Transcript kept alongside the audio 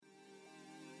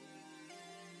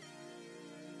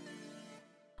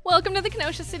Welcome to the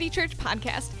Kenosha City Church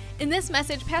podcast. In this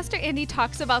message, Pastor Andy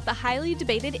talks about the highly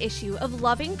debated issue of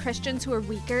loving Christians who are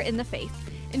weaker in the faith.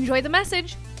 Enjoy the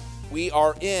message. We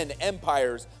are in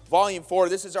Empires, Volume 4.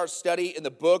 This is our study in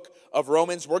the book of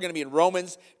Romans. We're going to be in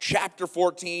Romans chapter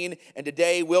 14, and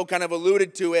today Will kind of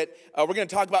alluded to it. We're going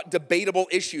to talk about debatable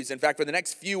issues. In fact, for the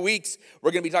next few weeks,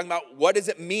 we're going to be talking about what does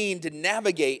it mean to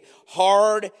navigate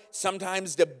hard,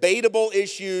 sometimes debatable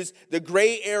issues, the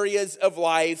gray areas of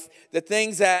life, the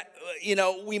things that,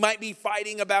 we might be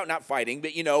fighting about, not fighting,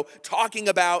 but, talking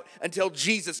about until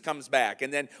Jesus comes back.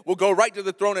 And then we'll go right to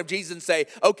the throne of Jesus and say,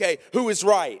 okay, who is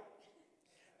right?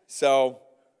 So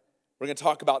we're going to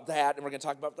talk about that, and we're going to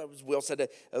talk about, as Will said,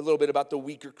 a little bit about the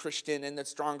weaker Christian and the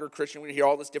stronger Christian. We're going to hear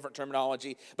all this different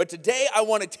terminology. But today I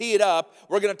want to tee it up.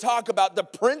 We're going to talk about the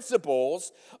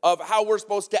principles of how we're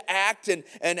supposed to act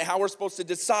and how we're supposed to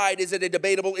decide, is it a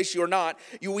debatable issue or not.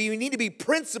 We need to be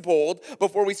principled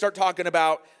before we start talking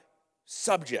about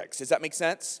subjects. Does that make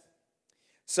sense?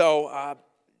 So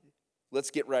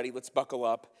let's get ready. Let's buckle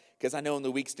up, because I know in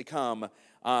the weeks to come,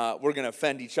 we're going to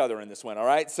offend each other in this one, all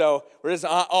right? So we're just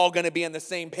all going to be on the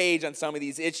same page on some of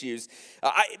these issues.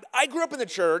 I grew up in the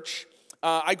church.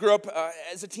 I grew up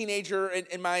as a teenager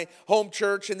in my home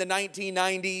church in the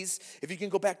 1990s. If you can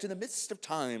go back to the midst of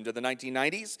time to the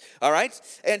 1990s, all right?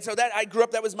 And so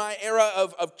that was my era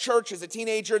of church as a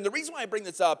teenager. And the reason why I bring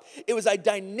this up, it was a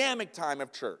dynamic time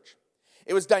of church.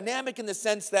 It was dynamic in the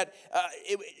sense that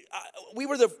we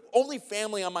were the only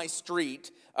family on my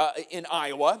street in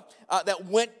Iowa that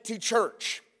went to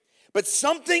church. But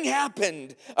something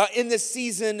happened in this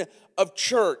season of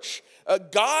church.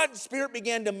 God's Spirit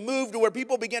began to move to where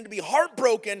people began to be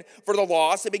heartbroken for the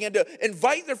loss. They began to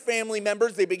invite their family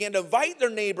members. They began to invite their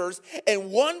neighbors. And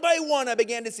one by one, I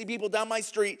began to see people down my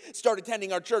street start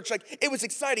attending our church. Like, it was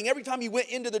exciting. Every time you went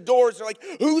into the doors, they're like,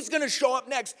 who's going to show up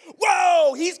next?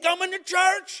 Whoa, he's coming to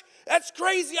church? That's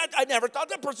crazy. I never thought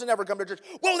that person ever come to church.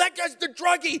 Whoa, that guy's the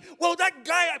druggie. Whoa, that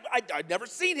guy, I'd never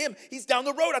seen him. He's down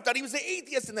the road. I thought he was an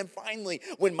atheist. And then finally,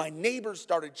 when my neighbors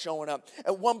started showing up,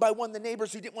 and one by one, the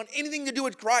neighbors who didn't want anything to do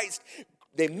with Christ,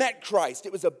 they met Christ.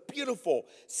 It was a beautiful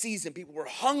season. People were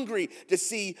hungry to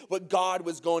see what God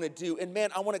was going to do. And man,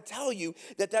 I want to tell you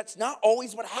that that's not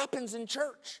always what happens in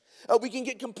church. We can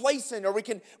get complacent, or we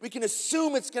can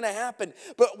assume it's going to happen.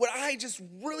 But what I just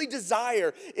really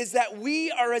desire is that we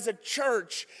are, as a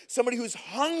church, somebody who's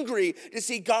hungry to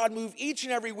see God move each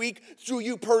and every week through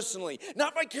you personally,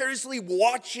 not vicariously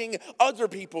watching other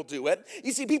people do it.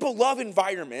 You see, people love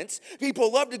environments.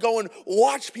 People love to go and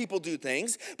watch people do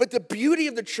things. But the beauty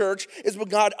of the church is when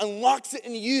God unlocks it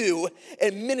in you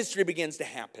and ministry begins to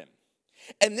happen.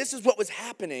 And this is what was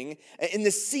happening in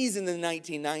the season in the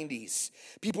 1990s.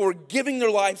 People were giving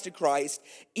their lives to Christ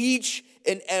each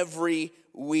and every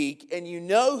week. And you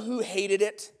know who hated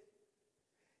it?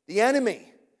 The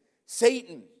enemy,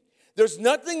 Satan. There's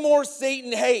nothing more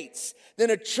Satan hates than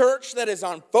a church that is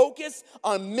on focus,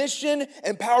 on mission,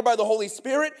 empowered by the Holy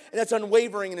Spirit, and that's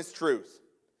unwavering in its truth.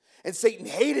 And Satan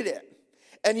hated it.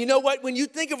 And you know what? When you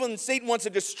think of when Satan wants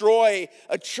to destroy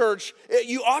a church,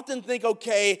 you often think,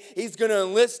 okay, he's going to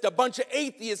enlist a bunch of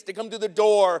atheists to come through the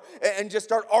door and just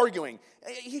start arguing.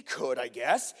 He could, I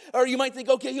guess. Or you might think,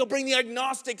 okay, he'll bring the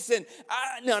agnostics in.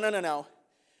 No.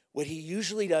 What he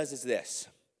usually does is this,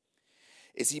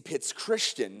 is he pits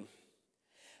Christian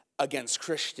against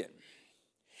Christian.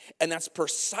 And that's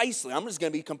precisely, I'm just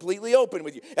going to be completely open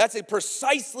with you. That's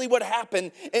precisely what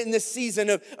happened in this season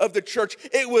of the church.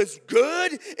 It was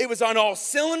good. It was on all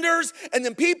cylinders. And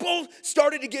then people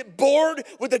started to get bored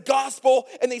with the gospel,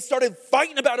 and they started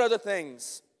fighting about other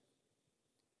things.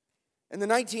 In the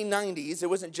 1990s, it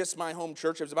wasn't just my home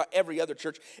church. It was about every other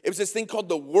church. It was this thing called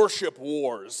the worship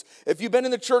wars. If you've been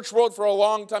in the church world for a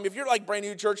long time, if you're like brand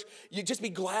new church, you'd just be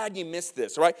glad you missed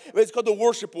this, right? It's called the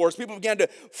worship wars. People began to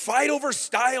fight over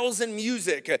styles and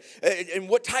music and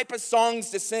what type of songs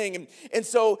to sing. And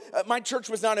so my church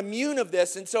was not immune of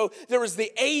this. And so there was the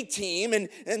A team, and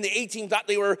the A team thought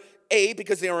they were A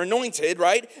because they were anointed,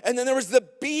 right? And then there was the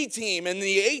B team, and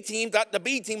the A team thought the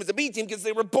B team was the B team because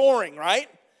they were boring, right?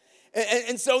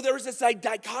 And so there was this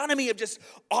dichotomy of just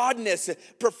oddness,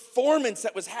 performance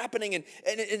that was happening.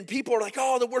 And people are like,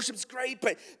 oh, the worship's great.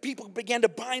 But people began to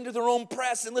buy into their own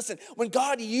press. And listen, when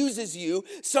God uses you,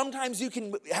 sometimes you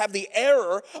can have the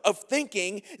error of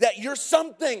thinking that you're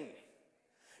something.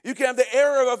 You can have the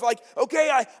error of like, okay,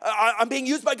 I'm being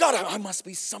used by God. I must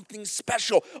be something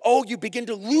special. Oh, you begin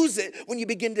to lose it when you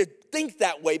begin to think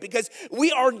that way, because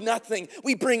we are nothing.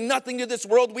 We bring nothing to this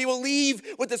world. We will leave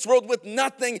with this world with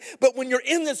nothing. But when you're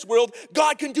in this world,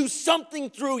 God can do something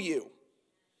through you.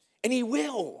 And he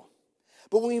will.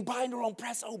 But when we bind our own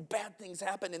press, bad things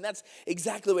happen. And that's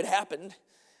exactly what happened.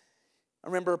 I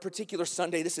remember a particular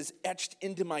Sunday, this is etched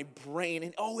into my brain,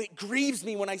 and it grieves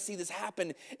me when I see this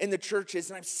happen in the churches.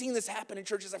 And I've seen this happen in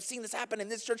churches. I've seen this happen in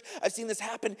this church. I've seen this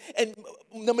happen in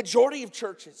the majority of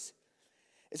churches.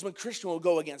 Is when Christian will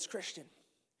go against Christian.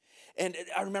 And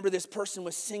I remember this person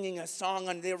was singing a song,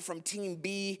 and they were from Team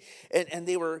B, and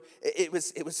it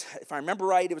was, if I remember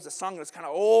right, it was a song that was kind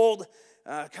of old,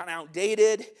 kind of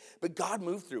outdated, but God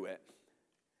moved through it.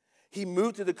 He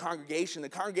moved through the congregation. The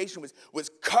congregation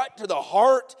was cut to the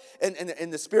heart,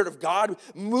 and the Spirit of God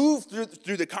moved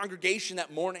through the congregation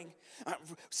that morning.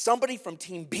 Somebody from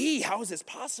Team B, how is this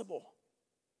possible?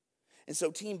 And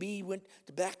so Team B went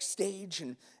to backstage,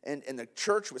 and the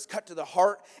church was cut to the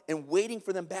heart, and waiting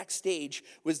for them backstage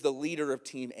was the leader of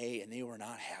Team A, and they were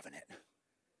not having it.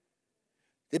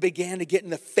 They began to get in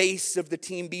the face of the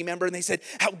Team B member, and they said,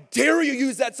 how dare you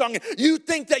use that song? You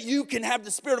think that you can have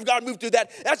the Spirit of God move through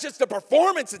that? That's just a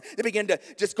performance. And they began to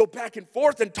just go back and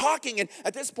forth and talking, and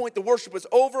at this point, the worship was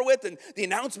over with, and the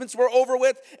announcements were over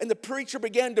with, and the preacher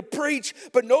began to preach,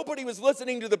 but nobody was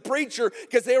listening to the preacher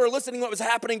because they were listening to what was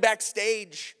happening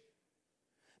backstage.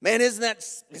 Man, isn't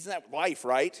that life,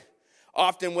 right?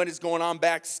 Often what is going on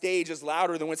backstage is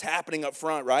louder than what's happening up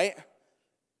front, right?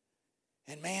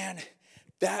 And man,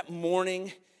 that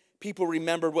morning, people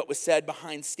remembered what was said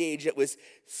behind stage. It was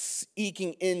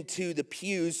eking into the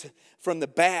pews from the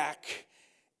back,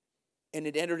 and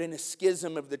it entered in a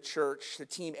schism of the church. The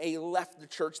Team A left the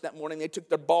church that morning. They took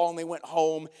their ball and they went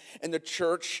home, and the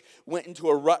church went into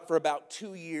a rut for about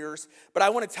 2 years. But I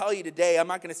want to tell you today, I'm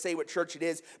not going to say what church it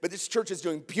is, but this church is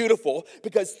doing beautiful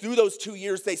because through those 2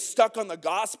 years, they stuck on the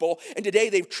gospel, and today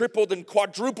they've tripled and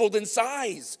quadrupled in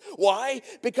size. Why?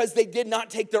 Because they did not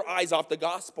take their eyes off the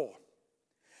gospel.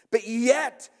 But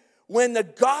yet, when the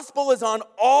gospel is on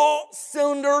all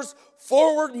cylinders,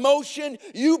 forward motion,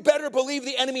 you better believe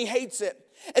the enemy hates it.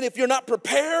 And if you're not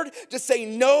prepared to say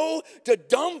no to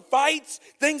dumb fights,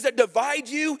 things that divide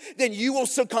you, then you will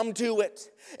succumb to it.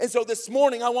 And so this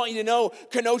morning, I want you to know,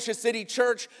 Kenosha City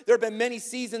Church, there have been many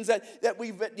seasons that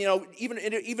we've, even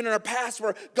in our past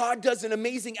where God does an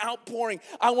amazing outpouring.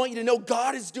 I want you to know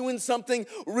God is doing something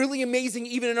really amazing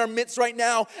even in our midst right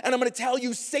now. And I'm going to tell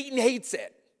you, Satan hates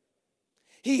it.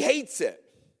 He hates it.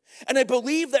 And I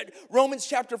believe that Romans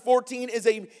chapter 14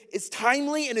 is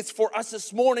timely, and it's for us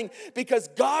this morning because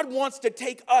God wants to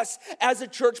take us as a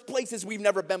church places we've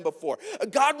never been before.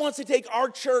 God wants to take our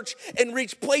church and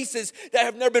reach places that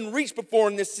have never been reached before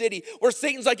in this city, where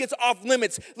Satan's like, it's off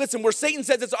limits. Listen, where Satan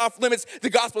says it's off limits, the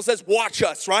gospel says, watch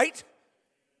us, right?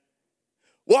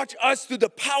 Watch us through the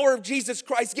power of Jesus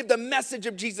Christ. Give the message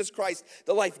of Jesus Christ,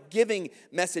 the life-giving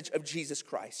message of Jesus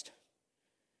Christ.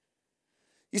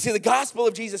 You see, the gospel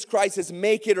of Jesus Christ is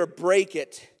make it or break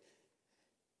it.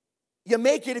 You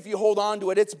make it if you hold on to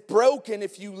it. It's broken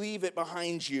if you leave it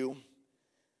behind you.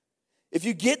 If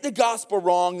you get the gospel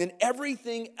wrong, then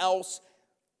everything else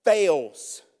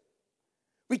fails.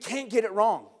 We can't get it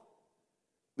wrong.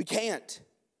 We can't.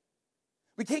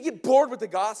 We can't get bored with the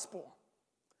gospel.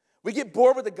 We get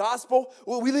bored with the gospel,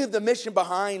 we leave the mission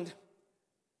behind.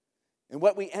 And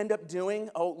what we end up doing,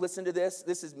 listen to this.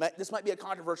 This might be a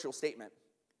controversial statement.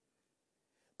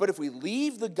 But if we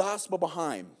leave the gospel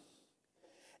behind,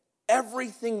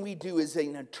 everything we do is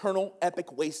an eternal,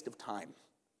 epic waste of time.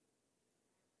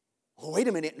 Oh, wait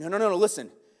a minute. No, listen.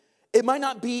 It might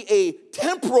not be a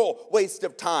temporal waste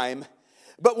of time,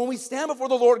 but when we stand before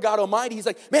the Lord God Almighty, He's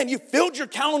like, man, you filled your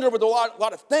calendar with a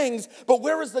lot of things, but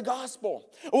where is the gospel?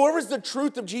 Where is the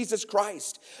truth of Jesus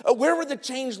Christ? Where were the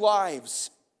changed lives?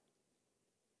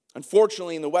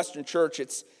 Unfortunately, in the Western church,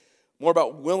 it's more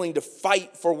about willing to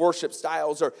fight for worship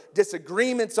styles or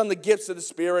disagreements on the gifts of the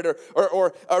Spirit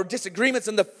or disagreements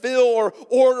on the feel or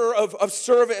order of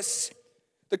service,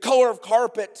 the color of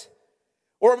carpet,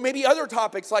 or maybe other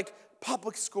topics like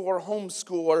public school or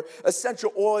homeschool or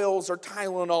essential oils or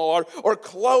Tylenol or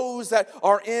clothes that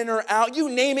are in or out. You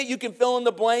name it, you can fill in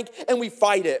the blank, and we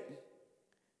fight it.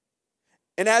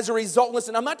 And as a result,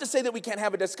 listen, I'm not to say that we can't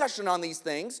have a discussion on these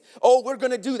things. We're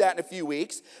going to do that in a few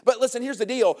weeks. But listen, here's the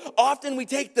deal. Often we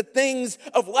take the things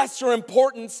of lesser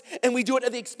importance and we do it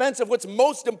at the expense of what's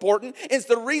most important. It's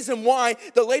the reason why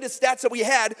the latest stats that we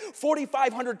had,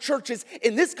 4,500 churches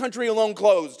in this country alone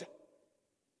closed.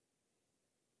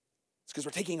 It's because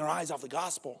we're taking our eyes off the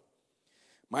gospel.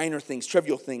 Minor things,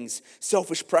 trivial things,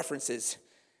 selfish preferences.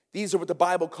 These are what the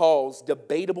Bible calls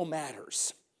debatable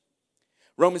matters.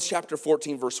 Romans chapter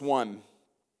 14, verse 1.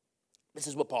 This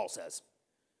is what Paul says,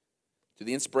 through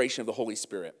the inspiration of the Holy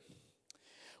Spirit.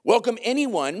 Welcome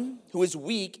anyone who is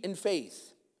weak in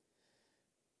faith.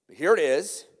 But here it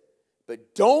is.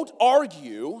 but don't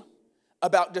argue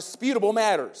about disputable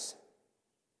matters.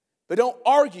 But don't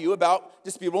argue about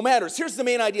disputable matters. Here's the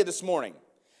main idea this morning,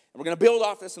 and we're going to build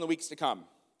off this in the weeks to come.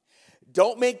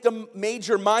 Don't make the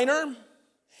major minor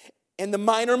and the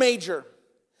minor major.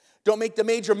 Don't make the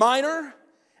major minor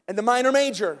and the minor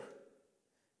major.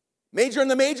 Major in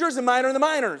the majors and minor in the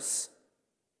minors.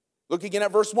 Look again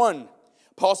at verse 1.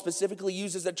 Paul specifically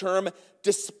uses the term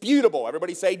disputable.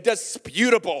 Everybody say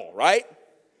disputable, right?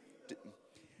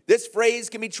 This phrase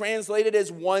can be translated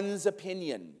as one's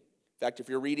opinion. In fact, if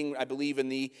you're reading, I believe, in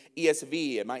the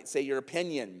ESV, it might say your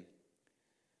opinion.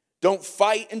 Don't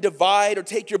fight and divide or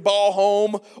take your ball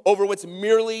home over what's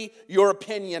merely your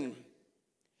opinion.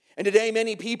 And today,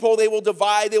 many people, they will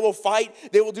divide, they will fight,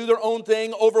 they will do their own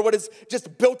thing over what is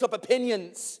just built up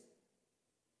opinions.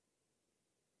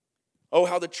 Oh,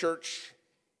 how the church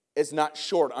is not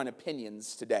short on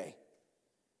opinions today.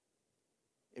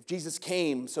 If Jesus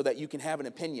came so that you can have an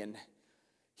opinion,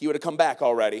 he would have come back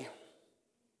already.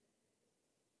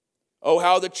 Oh,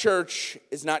 how the church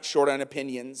is not short on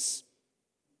opinions.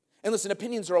 And listen,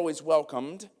 opinions are always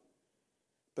welcomed,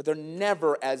 but they're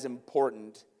never as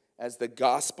important as the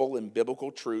gospel and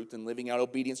biblical truth and living out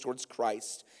obedience towards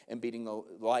Christ and being the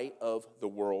light of the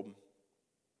world.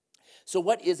 So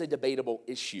what is a debatable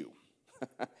issue?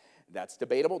 That's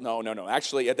debatable? No.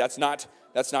 Actually, that's not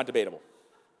debatable.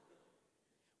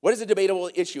 What is a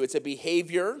debatable issue? It's a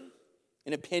behavior,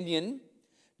 an opinion,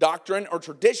 doctrine, or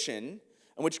tradition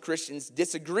in which Christians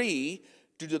disagree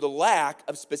due to the lack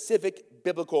of specific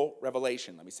biblical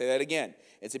revelation. Let me say that again.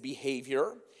 It's a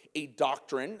behavior, a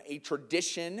doctrine, a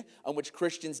tradition on which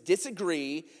Christians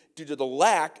disagree due to the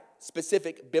lack of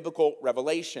specific biblical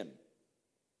revelation.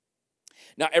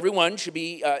 Not everyone should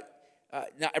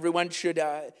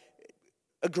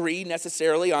agree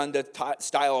necessarily on the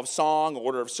style of song,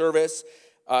 order of service.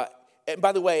 And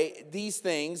by the way, these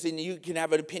things, and you can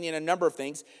have an opinion on a number of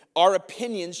things, our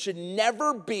opinions should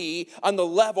never be on the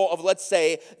level of, let's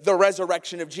say, the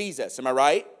resurrection of Jesus. Am I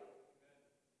right?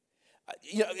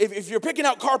 If you're picking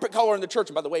out carpet color in the church,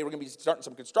 and by the way, we're going to be starting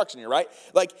some construction here, right?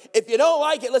 Like, if you don't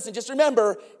like it, listen, just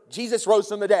remember, Jesus rose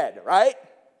from the dead, right?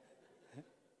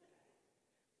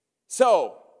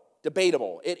 So,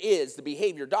 debatable. It is the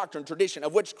behavior, doctrine, tradition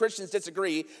of which Christians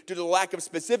disagree due to the lack of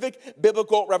specific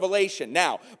biblical revelation.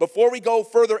 Now, before we go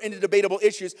further into debatable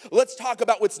issues, let's talk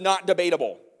about what's not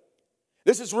debatable.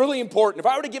 This is really important.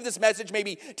 If I were to give this message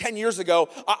maybe 10 years ago,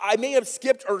 I may have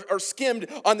skipped or skimmed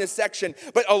on this section.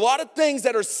 But a lot of things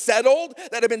that are settled,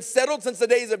 that have been settled since the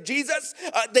days of Jesus,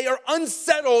 they are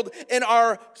unsettled in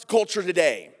our culture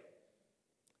today.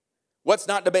 What's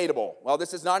not debatable? Well,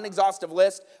 this is not an exhaustive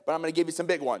list, but I'm going to give you some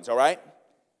big ones, all right?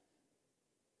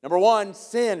 Number one,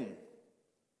 sin.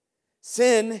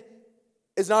 Sin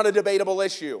is not a debatable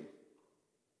issue.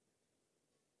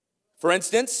 For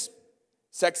instance,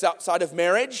 sex outside of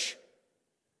marriage,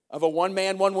 of a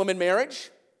one-man, one-woman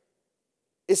marriage,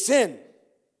 is sin.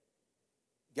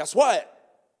 Guess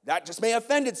what? That just may have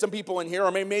offended some people in here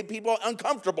or may make people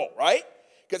uncomfortable, right?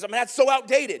 Because, that's so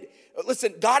outdated.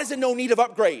 Listen, God is in no need of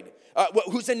upgrade.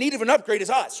 Who's in need of an upgrade is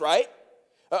us, right?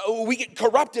 We get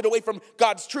corrupted away from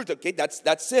God's truth. Okay,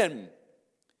 that's sin.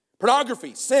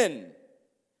 Pornography, sin.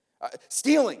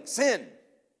 Stealing, sin.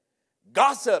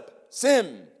 Gossip,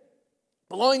 sin.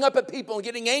 Blowing up at people and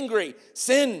getting angry,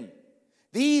 sin.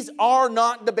 These are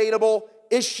not debatable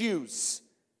issues.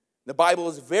 The Bible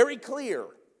is very clear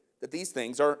that these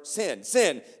things are sin.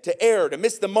 Sin, to err, to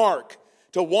miss the mark,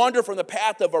 to wander from the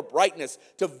path of uprightness,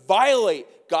 to violate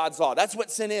God's law. That's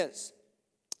what sin is.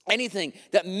 Anything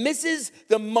that misses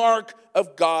the mark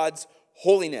of God's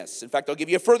holiness. In fact, I'll give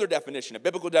you a further definition. A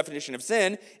biblical definition of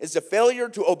sin is the failure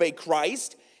to obey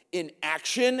Christ in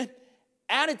action,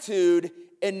 attitude,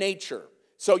 and nature.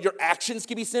 So your actions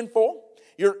can be sinful.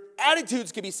 Your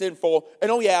attitudes can be sinful.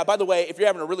 And oh yeah, by the way, if you're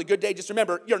having a really good day, just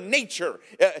remember your nature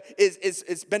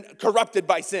is been corrupted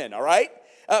by sin, all right?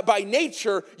 By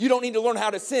nature, you don't need to learn how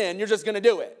to sin. You're just going to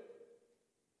do it.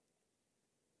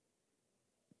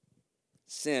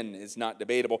 Sin is not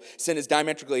debatable. Sin is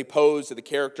diametrically opposed to the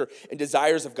character and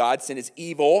desires of God. Sin is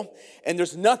evil, and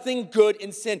there's nothing good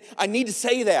in sin. I need to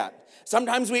say that.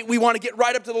 Sometimes we want to get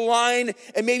right up to the line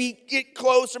and maybe get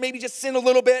close or maybe just sin a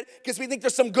little bit because we think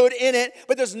there's some good in it,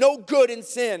 but there's no good in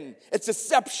sin. It's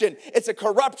deception. It's a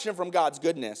corruption from God's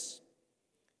goodness.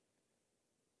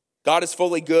 God is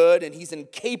fully good, and he's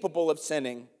incapable of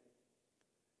sinning.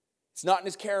 It's not in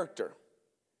his character.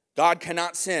 God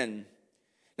cannot sin.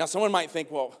 Now, someone might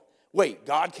think, well, wait,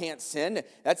 God can't sin?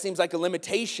 That seems like a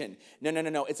limitation.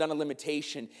 No. It's not a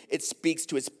limitation. It speaks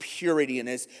to his purity and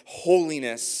his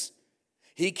holiness.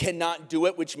 He cannot do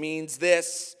it, which means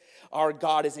this. our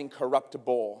God is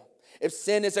incorruptible. If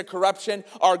sin is a corruption,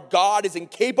 our God is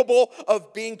incapable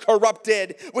of being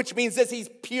corrupted, which means that he's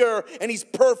pure and he's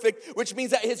perfect, which means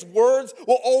that his words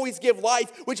will always give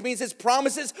life, which means his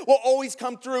promises will always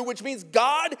come through, which means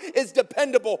God is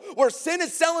dependable. Where sin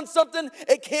is selling something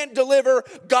it can't deliver,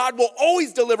 God will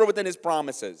always deliver within his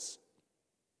promises.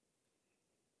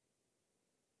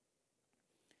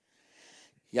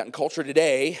 Yet in culture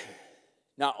today,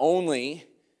 not only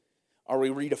are we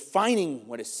redefining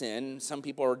what is sin, some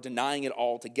people are denying it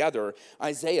altogether.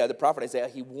 Isaiah, the prophet Isaiah,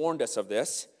 he warned us of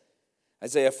this.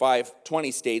 Isaiah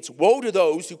 5:20 states, "Woe to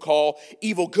those who call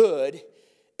evil good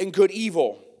and good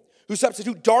evil, who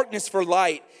substitute darkness for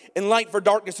light and light for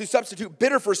darkness, who substitute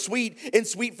bitter for sweet and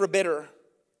sweet for bitter."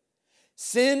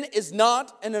 Sin is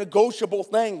not a negotiable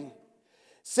thing.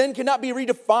 Sin cannot be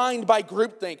redefined by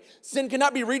groupthink. Sin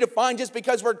cannot be redefined just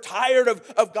because we're tired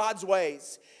of God's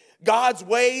ways. God's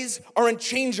ways are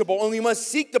unchangeable, and we must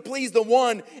seek to please the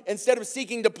one instead of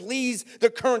seeking to please the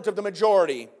current of the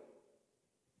majority.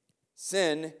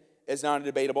 Sin is not a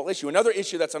debatable issue. Another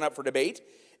issue that's not up for debate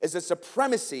is the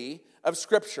supremacy of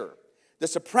Scripture. The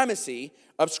supremacy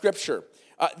of Scripture.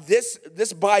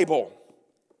 This Bible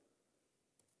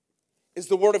is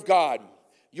the Word of God.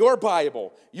 Your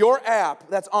Bible, your app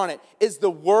that's on it is the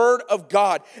Word of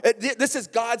God. This is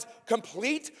God's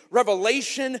complete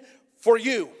revelation for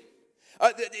you.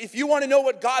 If you want to know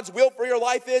what God's will for your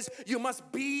life is, you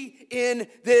must be in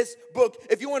this book.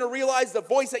 If you want to realize the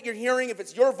voice that you're hearing, if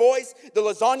it's your voice, the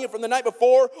lasagna from the night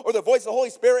before, or the voice of the Holy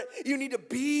Spirit, you need to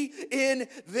be in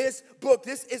this book.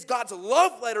 This is God's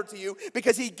love letter to you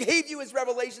because he gave you his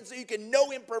revelation so you can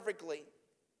know him perfectly.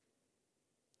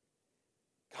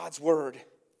 God's word,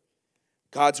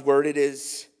 it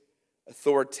is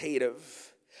authoritative.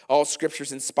 All Scripture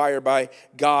is inspired by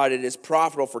God. It is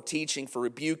profitable for teaching, for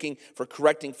rebuking, for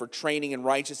correcting, for training in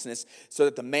righteousness, so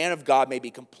that the man of God may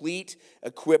be complete,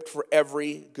 equipped for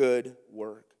every good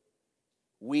work.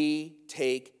 We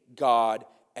take God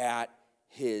at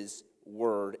his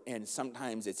word. And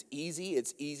sometimes it's easy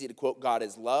to quote God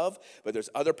as love, but there's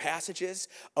other passages,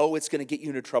 it's going to get you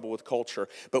into trouble with culture.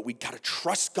 But we got to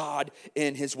trust God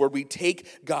in his word. We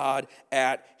take God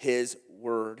at his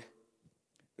word.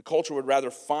 The culture would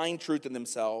rather find truth in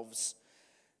themselves,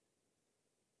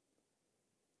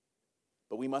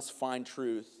 but we must find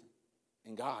truth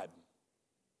in God,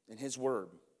 in his word.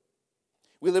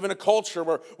 We live in a culture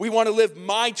where we want to live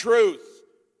my truth,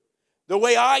 the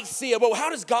way I see it. But how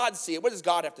does God see it? What does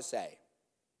God have to say?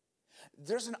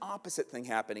 There's an opposite thing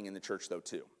happening in the church, though,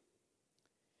 too.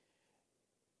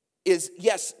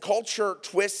 Yes, culture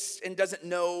twists and doesn't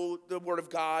know the Word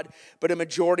of God, but a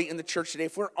majority in the church today,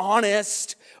 if we're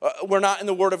honest, we're not in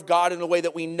the Word of God in the way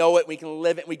that we know it, we can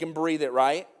live it, we can breathe it,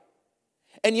 right?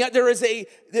 And yet there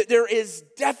is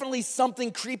definitely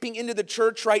something creeping into the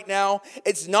church right now.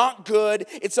 It's not good.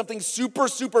 It's something super,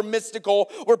 super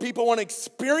mystical where people want to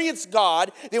experience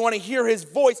God. They want to hear his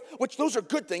voice, which those are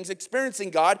good things. Experiencing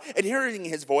God and hearing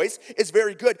his voice is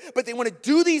very good. But they want to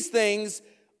do these things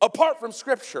apart from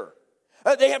Scripture.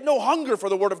 They have no hunger for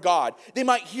the Word of God. They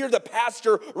might hear the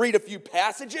pastor read a few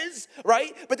passages,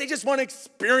 right? But they just want to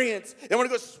experience. They want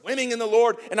to go swimming in the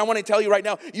Lord. And I want to tell you right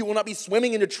now, you will not be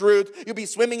swimming into truth. You'll be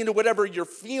swimming into whatever you're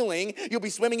feeling. You'll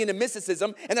be swimming into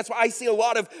mysticism. And that's why I see a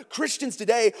lot of Christians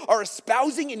today are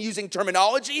espousing and using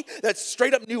terminology that's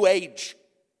straight up New Age.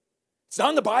 It's not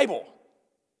in the Bible.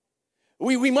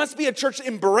 We must be a church that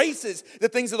embraces the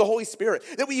things of the Holy Spirit,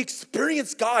 that we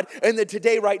experience God in the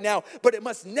today right now, but it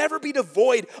must never be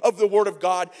devoid of the Word of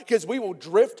God because we will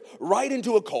drift right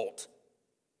into a cult.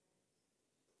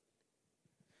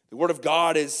 The Word of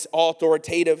God is all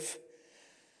authoritative.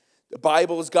 The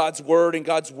Bible is God's Word, and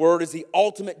God's Word is the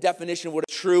ultimate definition of what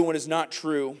is true and what is not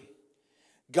true.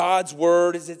 God's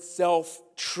Word is itself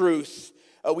truth.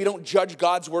 We don't judge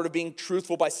God's word of being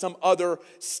truthful by some other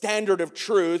standard of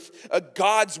truth.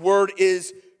 God's word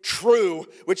is true,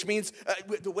 which means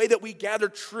the way that we gather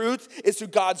truth is through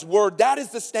God's word. That is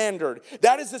the standard.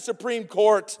 That is the Supreme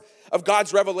Court of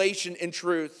God's revelation in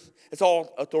truth. It's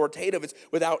all authoritative. It's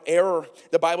without error.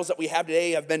 The Bibles that we have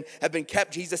today have been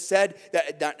kept. Jesus said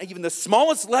that not even the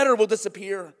smallest letter will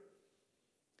disappear.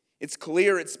 It's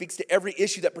clear. It speaks to every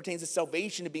issue that pertains to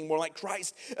salvation and being more like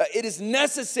Christ. It is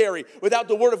necessary. Without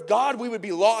the Word of God, we would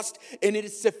be lost, and it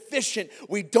is sufficient.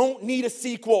 We don't need a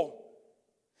sequel.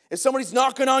 If somebody's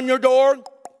knocking on your door,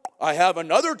 I have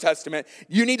another testament.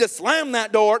 You need to slam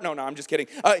that door. No, I'm just kidding.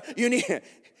 You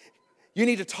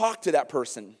need to talk to that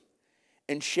person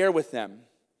and share with them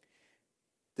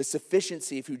the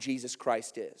sufficiency of who Jesus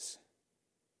Christ is.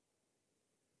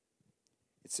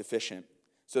 It's sufficient.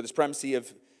 So the supremacy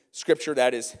of Scripture,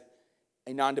 that is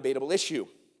a non-debatable issue.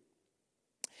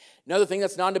 Another thing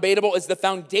that's non-debatable is the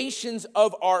foundations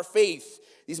of our faith.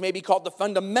 These may be called the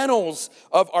fundamentals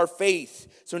of our faith.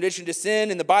 So in addition to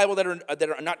sin in the Bible that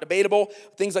are not debatable,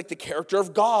 things like the character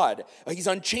of God. He's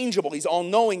unchangeable. He's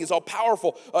all-knowing. He's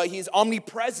all-powerful. He's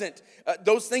omnipresent.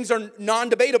 Those things are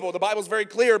non-debatable. The Bible's very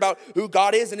clear about who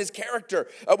God is and his character.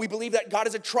 We believe that God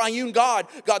is a triune God.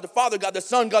 God the Father, God the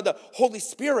Son, God the Holy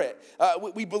Spirit.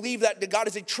 We believe that God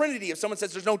is a Trinity. If someone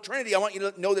says there's no Trinity, I want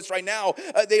you to know this right now.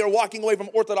 They are walking away from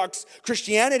Orthodox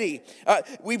Christianity.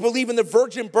 We believe in the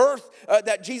virgin birth,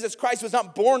 that Jesus Christ was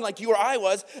not born like you or I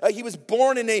was. He was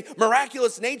born in a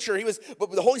miraculous nature.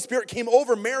 But the Holy Spirit came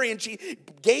over Mary and she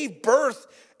gave birth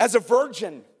as a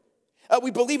virgin.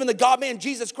 We believe in the God-man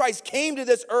Jesus Christ came to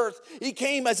this earth. He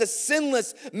came as a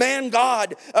sinless man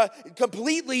God,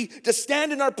 completely to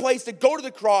stand in our place, to go to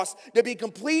the cross, to be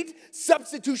complete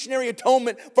substitutionary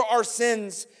atonement for our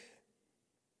sins.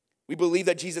 We believe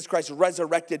that Jesus Christ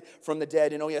resurrected from the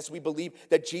dead. And oh yes, we believe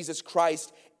that Jesus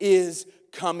Christ is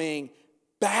coming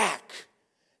back.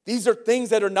 These are things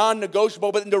that are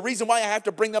non-negotiable, but the reason why I have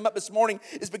to bring them up this morning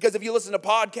is because if you listen to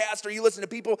podcasts or you listen to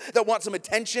people that want some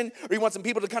attention or you want some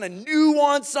people to kind of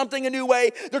nuance something a new way,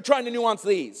 they're trying to nuance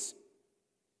these.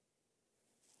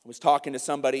 I was talking to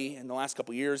somebody in the last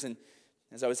couple of years, and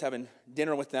as I was having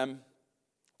dinner with them,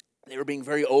 they were being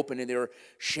very open and they were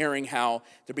sharing how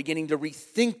they're beginning to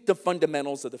rethink the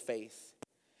fundamentals of the faith.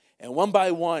 And one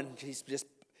by one, he just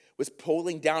was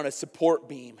pulling down a support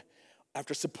beam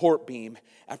after support beam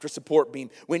after support beam.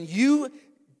 When you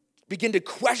begin to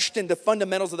question the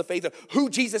fundamentals of the faith, of who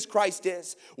Jesus Christ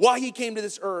is, why he came to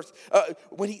this earth,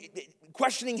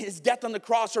 questioning his death on the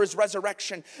cross or his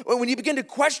resurrection, when you begin to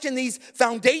question these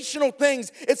foundational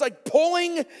things, it's like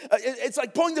pulling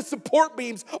the support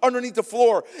beams underneath the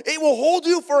floor. It will hold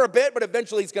you for a bit, but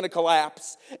eventually it's going to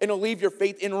collapse and it'll leave your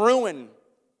faith in ruin.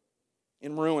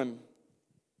 In ruin.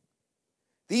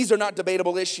 These are not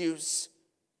debatable issues.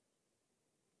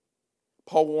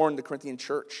 Paul warned the Corinthian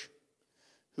church,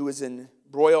 who was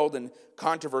embroiled in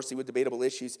controversy with debatable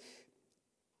issues.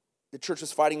 The church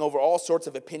was fighting over all sorts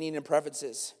of opinion and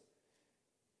preferences.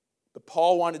 But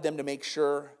Paul wanted them to make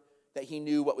sure that he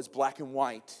knew what was black and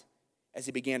white as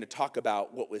he began to talk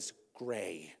about what was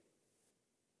gray.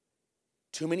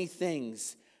 Too many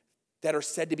things that are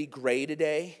said to be gray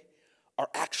today are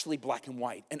actually black and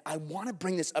white. And I want to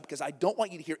bring this up because I don't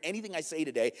want you to hear anything I say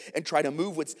today and try to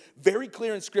move what's very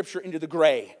clear in Scripture into the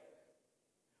gray.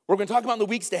 We're going to talk about in the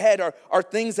weeks ahead are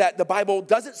things that the Bible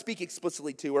doesn't speak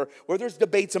explicitly to, or where there's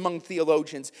debates among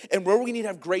theologians, and where we need to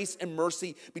have grace and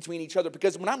mercy between each other.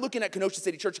 Because when I'm looking at Kenosha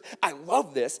City Church, I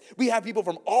love this. We have people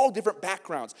from all different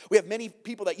backgrounds. We have many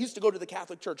people that used to go to the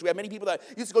Catholic Church. We have many people that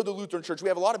used to go to the Lutheran Church. We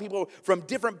have a lot of people from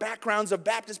different backgrounds, of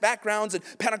Baptist backgrounds and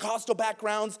Pentecostal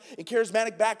backgrounds and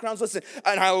charismatic backgrounds. Listen,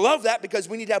 and I love that because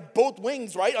we need to have both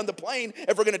wings, right, on the plane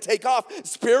if we're going to take off.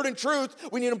 Spirit and truth,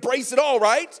 we need to embrace it all,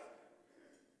 right?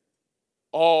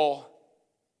 All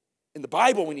in the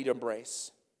Bible we need to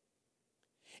embrace.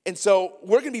 And so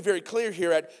we're going to be very clear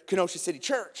here at Kenosha City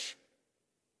Church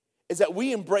is that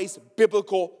we embrace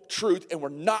biblical truth and we're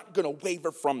not going to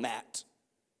waver from that.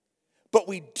 But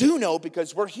we do know,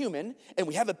 because we're human and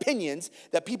we have opinions,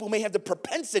 that people may have the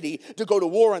propensity to go to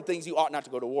war on things you ought not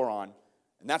to go to war on.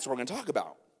 And that's what we're going to talk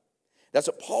about. That's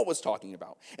what Paul was talking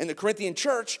about. In the Corinthian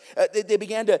church, they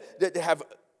began to have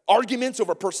arguments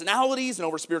over personalities and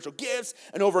over spiritual gifts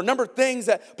and over a number of things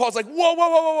that Paul's like,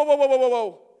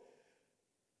 whoa.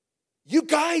 You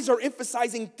guys are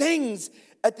emphasizing things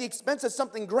at the expense of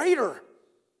something greater.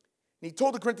 And he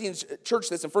told the Corinthian church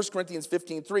this in 1 Corinthians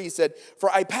 15:3. He said, for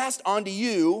I passed on to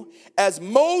you as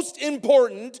most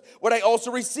important what I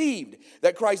also received,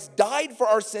 that Christ died for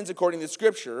our sins according to the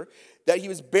Scripture, that he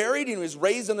was buried and he was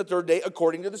raised on the third day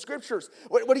according to the Scriptures.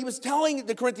 What he was telling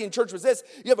the Corinthian church was this: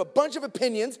 you have a bunch of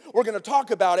opinions, we're going to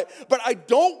talk about it, but I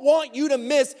don't want you to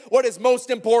miss what is most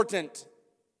important.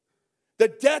 The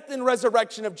death and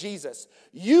resurrection of Jesus.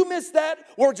 You miss that,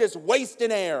 we're just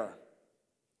wasting air.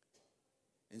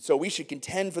 And so we should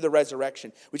contend for the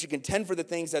resurrection. We should contend for the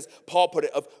things, as Paul put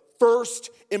it, of first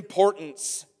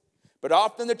importance. But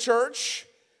often the church,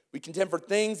 we contend for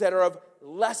things that are of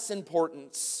less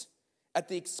importance at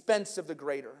the expense of the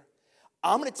greater.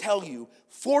 I'm going to tell you,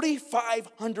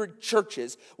 4,500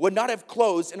 churches would not have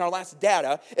closed in our last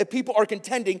data if people are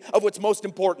contending of what's most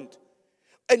important.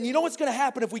 And you know what's going to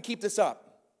happen if we keep this up?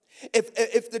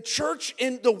 If the church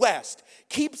in the West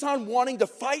keeps on wanting to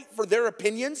fight for their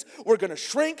opinions, we're going to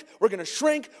shrink,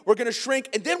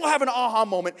 and then we'll have an aha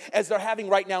moment as they're having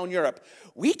right now in Europe.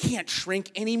 We can't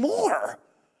shrink anymore.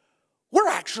 We're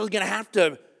actually going to have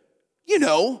to,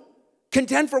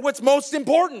 contend for what's most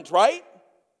important, right?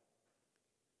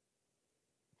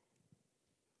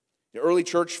 The early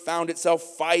church found itself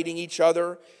fighting each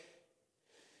other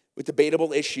with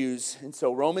debatable issues. And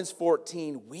so Romans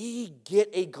 14, we get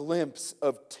a glimpse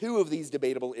of two of these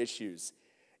debatable issues,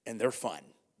 and they're fun.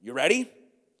 You ready?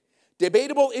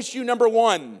 Debatable issue number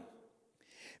 1,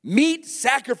 meat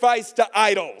sacrificed to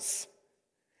idols.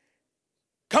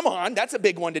 Come on, that's a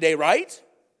big one today, right?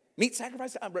 Meat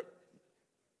sacrificed to idols.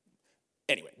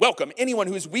 Anyway, welcome anyone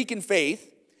who's weak in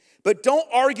faith, but don't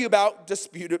argue about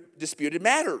disputed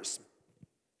matters.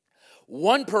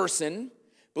 One person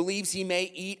believes he may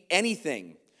eat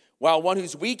anything, while one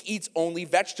who's weak eats only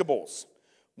vegetables.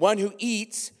 One who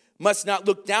eats must not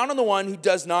look down on the one who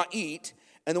does not eat,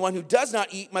 and the one who does not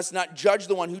eat must not judge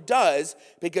the one who does,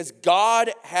 because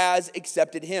God has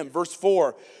accepted him. Verse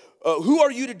 4, who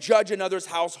are you to judge another's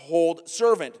household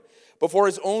servant? Before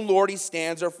his own Lord he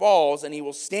stands or falls, and he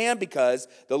will stand because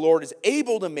the Lord is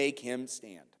able to make him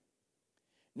stand.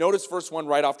 Notice verse 1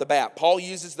 right off the bat. Paul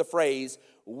uses the phrase,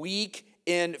 weak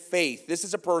in faith. This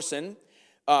is a person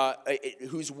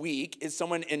who's weak, is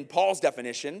someone in Paul's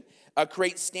definition,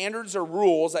 creates standards or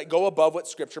rules that go above what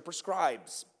Scripture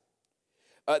prescribes.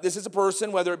 This is a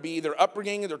person, whether it be their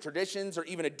upbringing, their traditions, or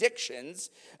even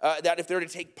addictions, that if they're to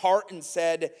take part in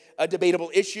said debatable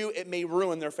issue, it may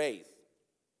ruin their faith.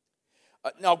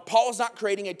 Now, Paul's not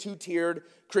creating a two-tiered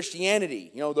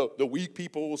Christianity. You know, the weak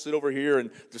people will sit over here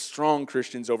and the strong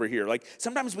Christians over here. Like,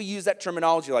 sometimes we use that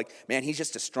terminology like, man, he's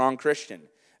just a strong Christian.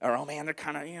 Or, oh, man, they're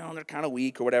kind of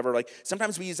weak or whatever. Like,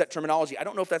 sometimes we use that terminology. I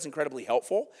don't know if that's incredibly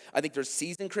helpful. I think there's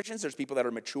seasoned Christians. There's people that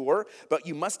are mature. But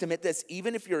you must admit this.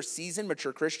 Even if you're a seasoned,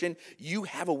 mature Christian, you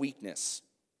have a weakness.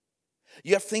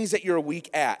 You have things that you're weak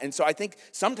at. And so I think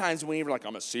sometimes when you're like,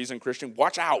 I'm a seasoned Christian,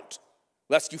 watch out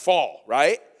lest you fall,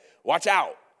 right? Watch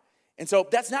out. And so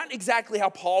that's not exactly how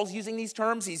Paul's using these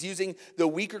terms. He's using the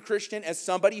weaker Christian as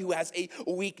somebody who has a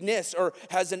weakness or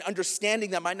has an understanding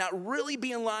that might not really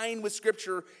be in line with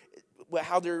Scripture,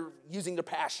 how they're using their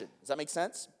passion. Does that make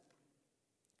sense?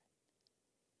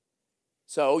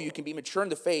 So you can be mature in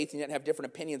the faith and yet have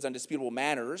different opinions on disputable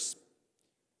matters.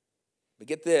 But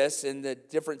get this, in the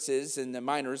differences and the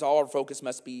minors, all our focus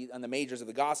must be on the majors of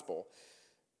the gospel.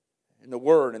 And the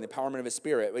word and the empowerment of his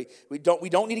spirit. We don't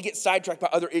need to get sidetracked by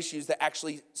other issues that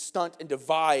actually stunt and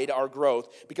divide our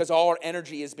growth, because all our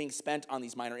energy is being spent on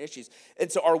these minor issues.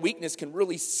 And so our weakness can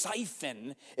really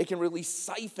siphon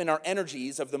our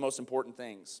energies of the most important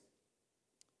things.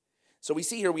 So we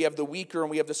see here we have the weaker and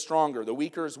we have the stronger. The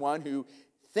weaker is one who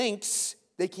thinks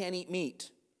they can't eat meat.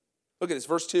 Look at this,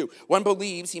 verse 2. One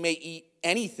believes he may eat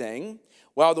anything,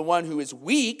 while the one who is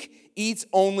weak eats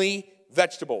only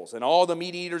vegetables. And all the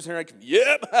meat eaters here,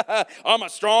 yep, I'm a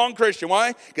strong Christian.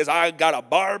 Why? Because I got a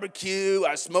barbecue,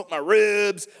 I smoke my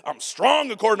ribs, I'm strong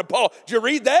according to Paul. Did you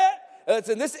read that?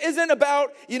 And this isn't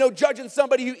about, judging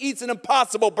somebody who eats an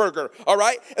Impossible Burger, all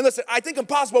right? And listen, I think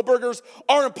Impossible Burgers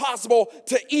are impossible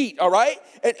to eat, all right?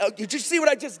 And you just see what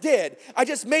I just did? I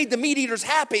just made the meat eaters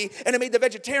happy, and I made the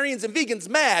vegetarians and vegans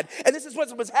mad. And this is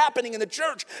what was happening in the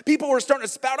church. People were starting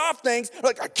to spout off things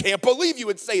like, I can't believe you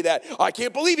would say that. I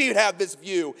can't believe you'd have this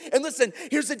view. And listen,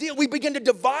 here's the deal. We begin to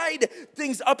divide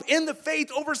things up in the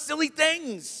faith over silly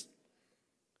things.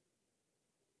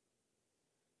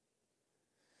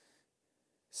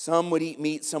 Some would eat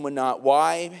meat, some would not.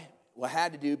 Why? Well, it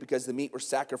had to do because the meat were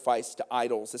sacrificed to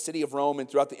idols. The city of Rome and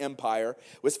throughout the empire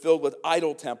was filled with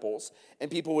idol temples,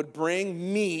 and people would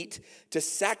bring meat to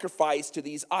sacrifice to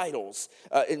these idols.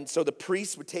 And so the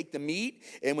priests would take the meat,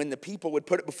 and when the people would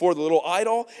put it before the little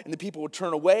idol, and the people would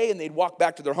turn away, and they'd walk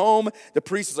back to their home, the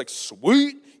priest was like,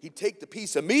 sweet. He'd take the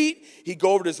piece of meat, he'd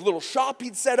go over to his little shop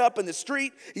he'd set up in the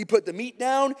street, he'd put the meat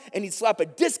down, and he'd slap a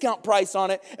discount price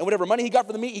on it, and whatever money he got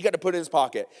for the meat, he got to put in his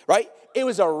pocket, right? It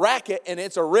was a racket, and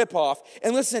it's a ripoff.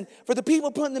 And listen, for the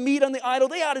people putting the meat on the idol,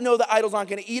 they ought to know the idol's not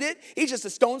going to eat it. He's just a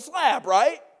stone slab,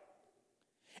 right?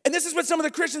 And this is what some of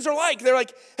the Christians are like. They're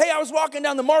like, hey, I was walking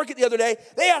down the market the other day.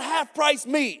 They had half-price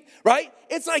meat, right?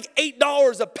 It's like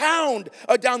 $8 a pound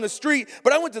down the street.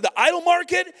 But I went to the idol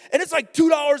market, and it's like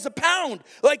 $2 a pound.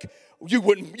 Like, you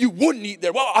wouldn't eat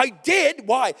there. Well, I did.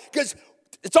 Why? Because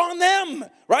it's on them,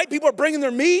 right? People are bringing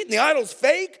their meat, and the idol's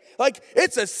fake. Like,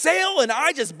 it's a sale, and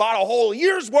I just bought a whole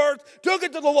year's worth, took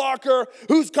it to the locker.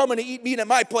 Who's coming to eat meat at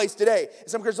my place today? And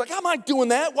some Christians are like, how am I doing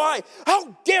that? Why?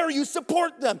 How dare you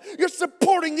support them? You're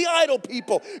supporting the idol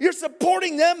people. You're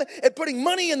supporting them and putting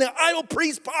money in the idol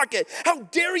priest's pocket. How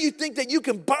dare you think that you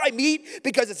can buy meat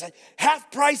because it's a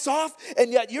half price off,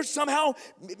 and yet you're somehow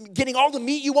getting all the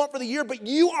meat you want for the year, but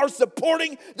you are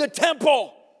supporting the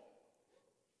temple.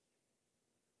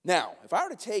 Now, if I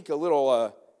were to take a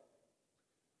little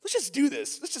Let's just do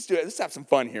this. Let's just do it. Let's have some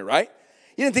fun here, right?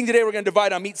 You didn't think today we're going to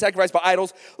divide on meat sacrificed by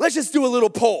idols. Let's just do a little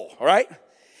poll, all right?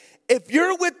 If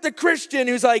you're with the Christian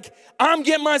who's like, I'm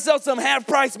getting myself some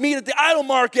half-price meat at the idol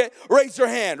market, raise your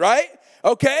hand, right?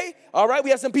 Okay? All right,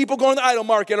 we have some people going to the idol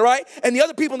market, all right? And the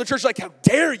other people in the church are like, how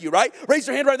dare you, right? Raise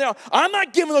your hand right now. I'm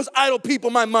not giving those idol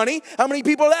people my money. How many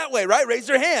people are that way, right? Raise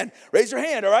your hand. Raise your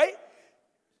hand, all right?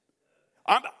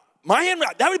 My hand,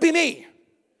 that would be me.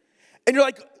 And you're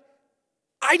like,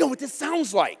 I know what this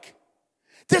sounds like.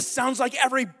 This sounds like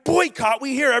every boycott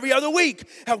we hear every other week.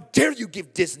 How dare you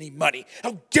give Disney money?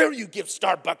 How dare you give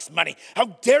Starbucks money?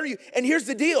 How dare you? And here's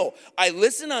the deal. I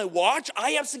listen, I watch,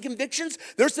 I have some convictions.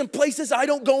 There's some places I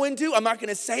don't go into. I'm not going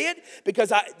to say it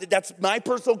because that's my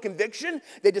personal conviction.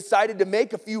 They decided to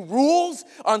make a few rules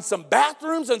on some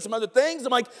bathrooms and some other things.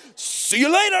 I'm like, see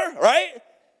you later, right?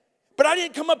 But I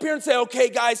didn't come up here and say, okay,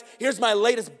 guys, here's my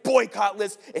latest boycott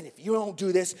list, and if you don't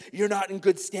do this, you're not in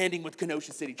good standing with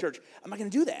Kenosha City Church. I'm not going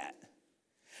to do that.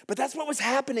 But that's what was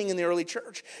happening in the early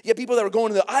church. You have people that were going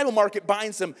to the idol market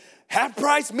buying some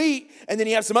half-price meat, and then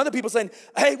you have some other people saying,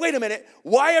 hey, wait a minute,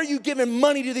 why are you giving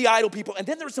money to the idol people? And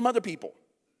then there were some other people.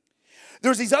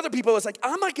 There's these other people that's like,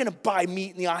 I'm not going to buy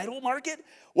meat in the idol market.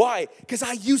 Why? Because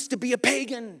I used to be a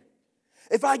pagan.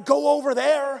 If I go over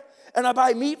there and I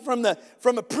buy meat from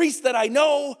a priest that I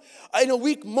know, in a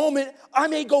weak moment, I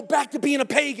may go back to being a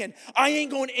pagan. I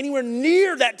ain't going anywhere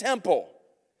near that temple.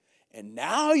 And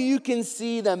now you can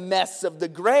see the mess of the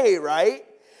gray, right?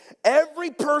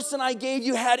 Every person I gave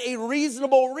you had a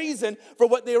reasonable reason for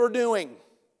what they were doing.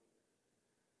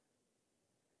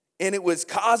 And it was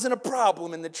causing a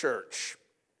problem in the church.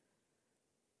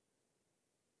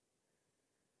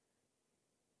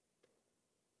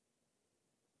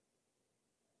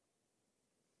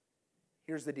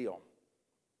 Here's the deal.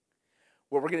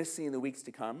 What we're going to see in the weeks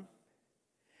to come,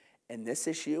 and this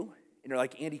issue, and you're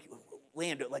like, Andy,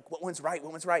 Land, like, what one's right?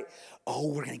 What one's right? Oh,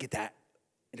 we're going to get that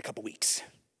in a couple weeks.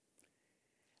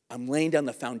 I'm laying down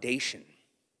the foundation.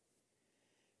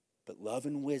 But love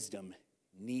and wisdom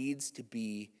needs to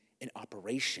be in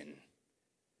operation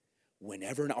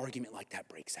whenever an argument like that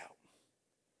breaks out.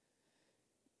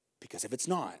 Because if it's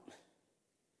not,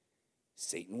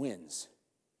 Satan wins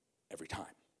every time.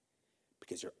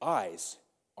 Because your eyes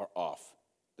are off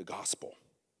the gospel.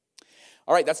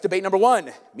 All right, that's debate number one.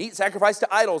 Meat sacrificed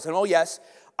to idols. And oh yes,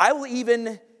 I will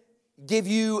even give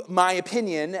you my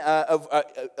opinion of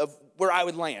where I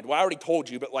would land. Well, I already told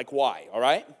you, but like why, all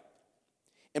right?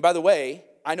 And by the way,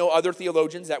 I know other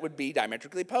theologians that would be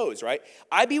diametrically opposed, right?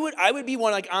 I would be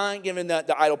one like, I ain't giving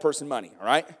the idol person money, all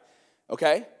right?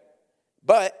 Okay?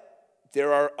 But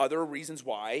there are other reasons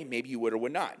why maybe you would or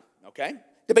would not, okay?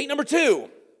 Debate number two.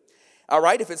 All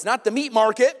right, if it's not the meat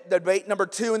market, debate number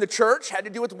two in the church had to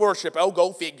do with worship. Oh,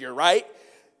 go figure, right?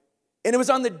 And it was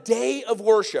on the day of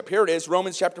worship. Here it is,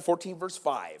 Romans chapter 14, verse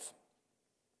 5.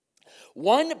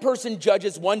 One person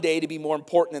judges one day to be more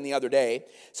important than the other day.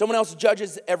 Someone else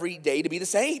judges every day to be the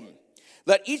same.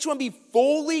 Let each one be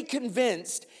fully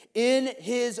convinced in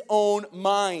his own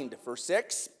mind. Verse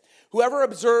 6. Whoever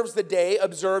observes the day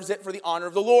observes it for the honor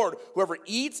of the Lord. Whoever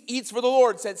eats, eats for the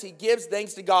Lord, since he gives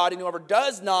thanks to God. And whoever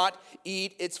does not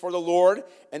eat, it's for the Lord.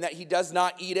 And that he does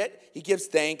not eat it, he gives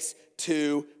thanks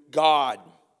to God.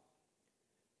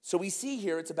 So we see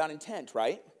here it's about intent,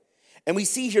 right? And we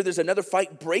see here there's another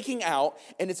fight breaking out,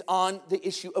 and it's on the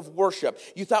issue of worship.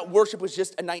 You thought worship was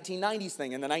just a 1990s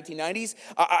thing. In the 1990s,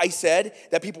 I said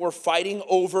that people were fighting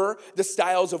over the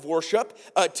styles of worship.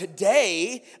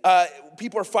 Today,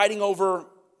 people are fighting over,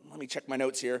 let me check my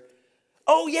notes here.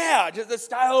 Oh yeah, just the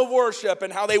style of worship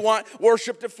and how they want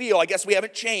worship to feel. I guess we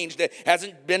haven't changed. There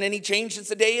hasn't been any change since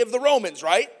the day of the Romans,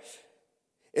 right?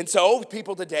 And so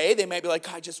people today, they may be like,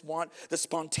 I just want the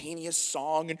spontaneous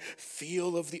song and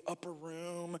feel of the upper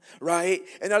room, right?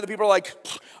 And other people are like,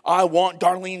 I want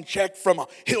Darlene Check from a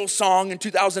Hillsong in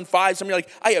 2005. Some are like,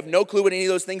 I have no clue what any of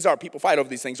those things are. People fight over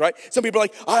these things, right? Some people are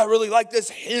like, I really like this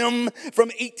hymn from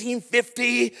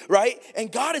 1850, right?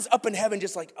 And God is up in heaven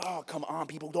just like, oh, come on,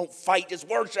 people, don't fight, just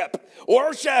worship.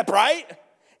 Worship, right?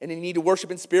 And you need to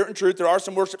worship in spirit and truth. There are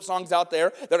some worship songs out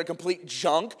there that are complete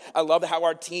junk. I love how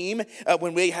our team,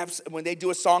 when they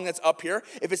do a song that's up here,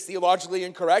 if it's theologically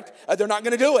incorrect, they're not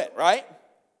going to do it, right?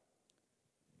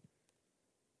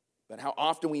 But how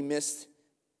often we miss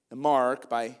the mark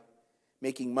by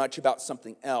making much about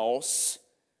something else.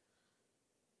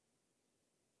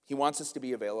 He wants us to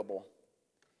be available.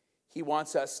 He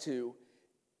wants us to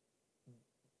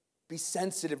be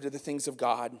sensitive to the things of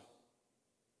God.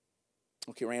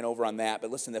 Okay, ran over on that,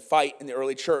 but listen, the fight in the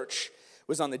early church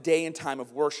was on the day and time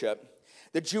of worship.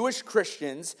 The Jewish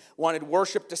Christians wanted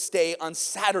worship to stay on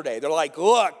Saturday. They're like,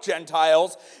 look,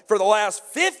 Gentiles, for the last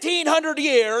 1,500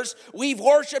 years, we've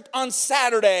worshiped on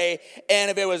Saturday,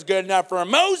 and if it was good enough for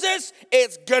Moses,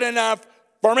 it's good enough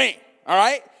for me, all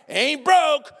right? Ain't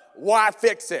broke, why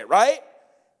fix it, right?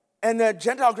 And the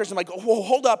Gentile Christians are like, oh, well,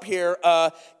 hold up here.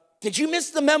 Did you miss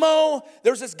the memo?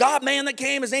 There was this God-man that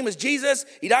came. His name was Jesus.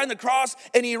 He died on the cross,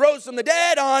 and he rose from the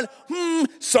dead on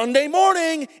Sunday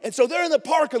morning. And so they're in the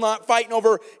parking lot fighting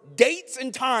over dates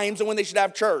and times and when they should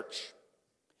have church.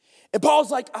 And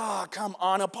Paul's like, come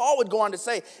on. And Paul would go on to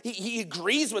say, he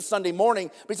agrees with Sunday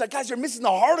morning, but he's like, guys, you're missing the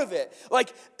heart of it.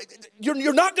 Like,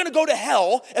 you're not going to go to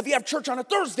hell if you have church on a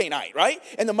Thursday night, right?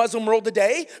 In the Muslim world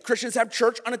today, Christians have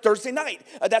church on a Thursday night.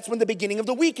 That's when the beginning of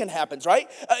the weekend happens, right?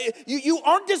 You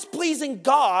aren't displeasing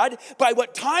God by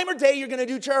what time or day you're going to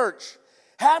do church.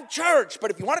 Have church.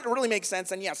 But if you want it to really make sense,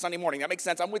 then yeah, Sunday morning. That makes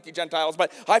sense. I'm with you, Gentiles,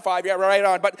 but high five, yeah, right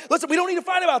on. But listen, we don't need to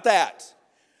fight about that.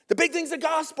 The big thing's the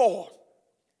gospel.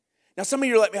 Now, some of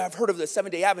you are like, I've heard of the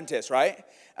Seventh-day Adventists, right?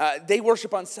 They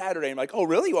worship on Saturday. I'm like, oh,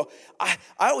 really? Well, I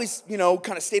always,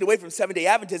 kind of stayed away from Seventh-day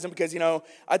Adventism because,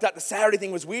 I thought the Saturday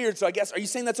thing was weird. So I guess, are you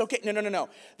saying that's okay? No.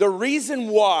 The reason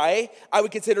why I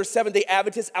would consider Seventh-day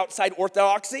Adventists outside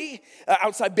orthodoxy,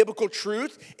 outside biblical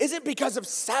truth, isn't because of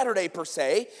Saturday per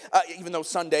se, even though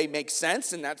Sunday makes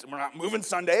sense, and we're not moving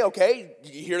Sunday, okay?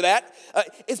 You hear that?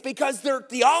 It's because their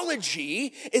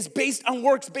theology is based on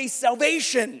works-based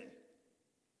salvation.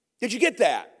 Did you get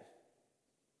that?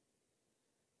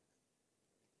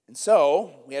 And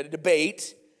so, we had a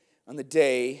debate on the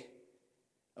day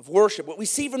of worship. What we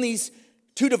see from these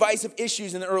two divisive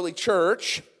issues in the early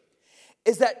church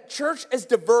is that church is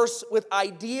diverse with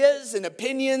ideas and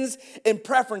opinions and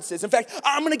preferences. In fact,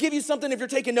 I'm going to give you something. If you're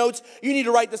taking notes, you need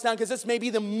to write this down because this may be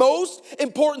the most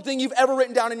important thing you've ever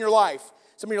written down in your life.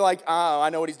 Some of you are like, oh, I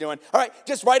know what he's doing. All right,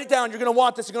 just write it down. You're going to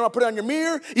want this. You're going to put it on your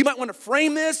mirror. You might want to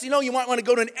frame this. You might want to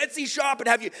go to an Etsy shop and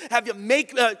have you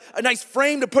make a nice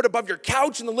frame to put above your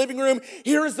couch in the living room.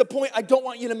 Here is the point I don't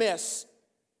want you to miss.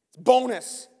 It's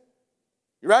bonus.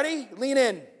 You ready? Lean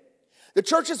in. The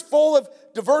church is full of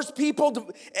diverse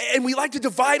people, and we like to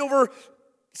divide over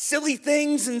silly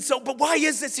things. But why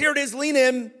is this? Here it is. Lean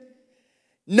in.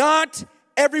 Not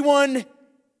everyone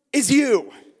is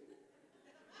you.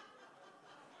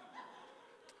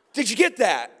 Did you get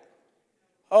that?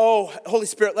 Oh, Holy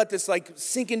Spirit, let this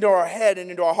sink into our head and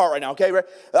into our heart right now, okay? I'm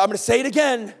going to say it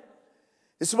again.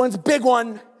 This one's a big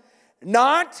one.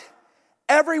 Not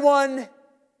everyone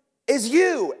is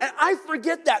you. And I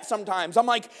forget that sometimes. I'm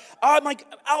like,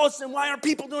 Allison, why aren't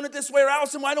people doing it this way? Or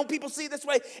Allison, why don't people see it this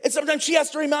way? And sometimes she has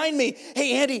to remind me,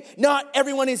 hey, Andy, not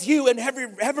everyone is you, and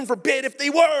heaven forbid if they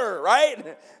were,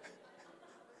 right?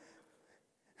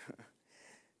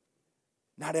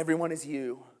 Not everyone is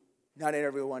you. Not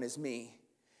everyone is me,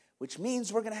 which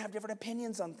means we're going to have different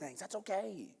opinions on things. That's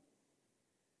okay.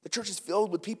 The church is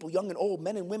filled with people, young and old,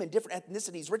 men and women, different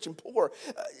ethnicities, rich and poor,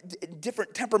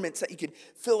 different temperaments that you could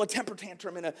fill a temper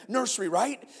tantrum in a nursery,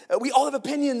 right? We all have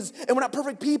opinions, and we're not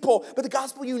perfect people, but the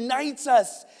gospel unites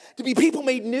us to be people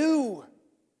made new.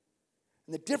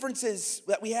 And the differences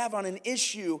that we have on an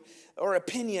issue or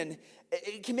opinion,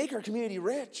 it can make our community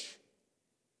rich.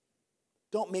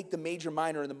 Don't make the major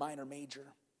minor and the minor major.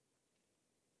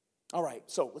 All right,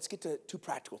 so let's get to two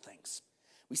practical things.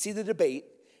 We see the debate.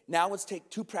 Now let's take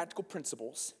two practical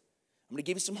principles. I'm going to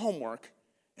give you some homework,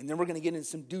 and then we're going to get into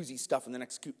some doozy stuff in the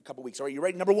next couple weeks. All right, you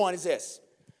ready? Number one is this.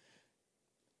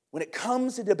 When it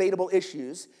comes to debatable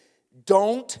issues,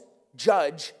 don't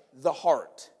judge the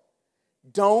heart.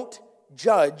 Don't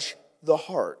judge the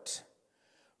heart.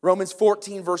 Romans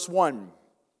 14, verse 1.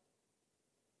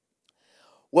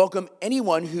 Welcome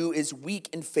anyone who is weak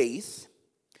in faith,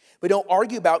 but don't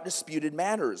argue about disputed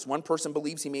matters. One person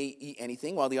believes he may eat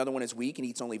anything, while the other one is weak and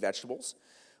eats only vegetables.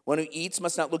 One who eats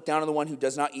must not look down on the one who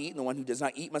does not eat, and the one who does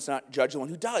not eat must not judge the one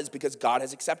who does, because God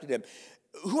has accepted him.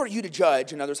 Who are you to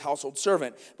judge another's household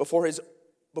servant? Before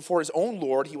his own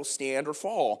Lord he will stand or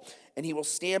fall, and he will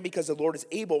stand because the Lord is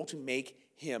able to make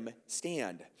him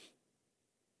stand.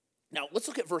 Now, let's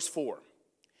look at verse 4.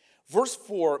 Verse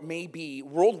 4 may be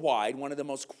worldwide one of the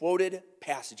most quoted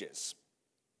passages.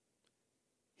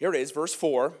 Here it is, verse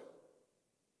 4.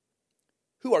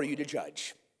 Who are you to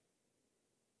judge?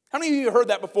 How many of you have heard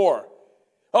that before?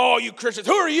 Oh, you Christians,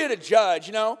 who are you to judge?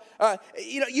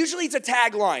 Usually it's a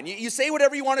tagline. You say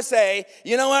whatever you want to say.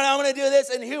 You know what, I'm going to do this,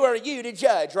 and who are you to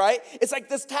judge, right? It's like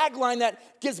this tagline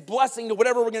that gives blessing to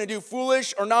whatever we're going to do,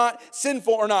 foolish or not,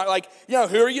 sinful or not. Who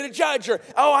are you to judge? Or,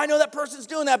 oh, I know that person's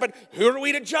doing that, but who are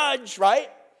we to judge, right?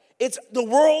 It's the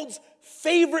world's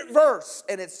favorite verse,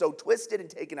 and it's so twisted and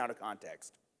taken out of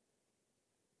context.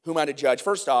 Who am I to judge?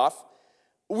 First off,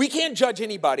 we can't judge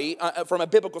anybody from a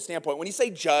biblical standpoint. When you say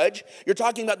judge, you're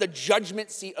talking about the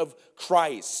judgment seat of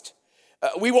Christ.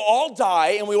 We will all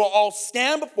die and we will all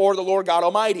stand before the Lord God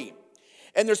Almighty.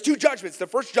 And there's two judgments. The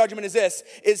first judgment is this,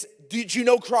 did you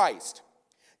know Christ?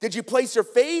 Did you place your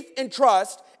faith and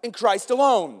trust in Christ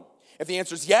alone? If the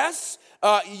answer is yes,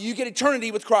 you get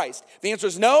eternity with Christ. If the answer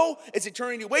is no, it's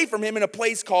eternity away from him in a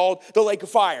place called the lake of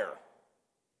fire.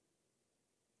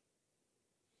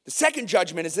 The second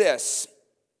judgment is this.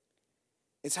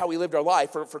 It's how we lived our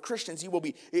life. For Christians,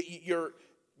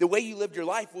 the way you lived your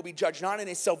life will be judged not in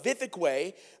a salvific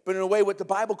way, but in a way what the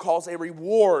Bible calls a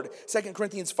reward. 2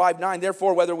 Corinthians 5:9,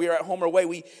 therefore, whether we are at home or away,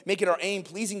 we make it our aim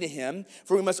pleasing to him,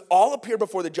 for we must all appear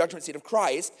before the judgment seat of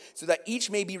Christ, so that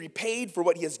each may be repaid for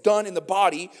what he has done in the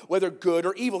body, whether good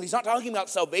or evil. He's not talking about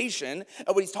salvation.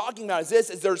 What he's talking about is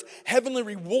there's heavenly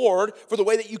reward for the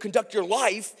way that you conduct your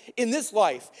life in this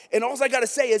life. And all I got to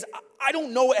say is, I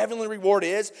don't know what heavenly reward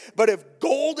is, but if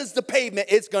gold is the pavement,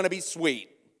 it's going to be sweet.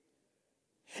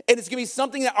 And it's going to be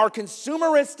something that our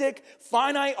consumeristic,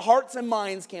 finite hearts and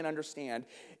minds can't understand.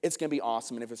 It's going to be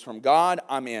awesome. And if it's from God,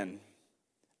 I'm in.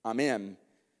 I'm in.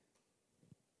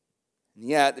 And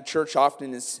yet, the church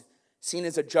often is seen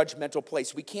as a judgmental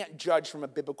place. We can't judge from a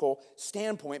biblical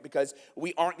standpoint because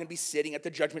we aren't going to be sitting at the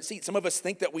judgment seat. Some of us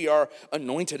think that we are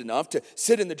anointed enough to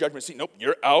sit in the judgment seat. Nope,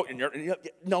 you're out.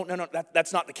 No,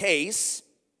 that's not the case.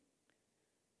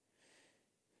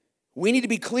 We need to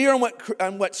be clear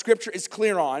on what Scripture is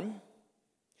clear on,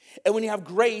 and when you have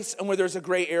grace and where there's a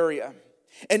gray area.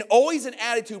 And always an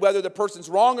attitude, whether the person's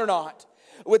wrong or not,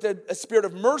 with a spirit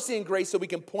of mercy and grace so we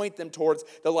can point them towards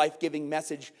the life-giving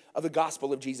message of the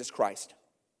gospel of Jesus Christ.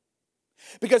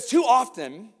 Because too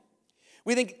often,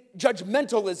 we think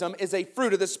judgmentalism is a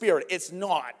fruit of the Spirit. It's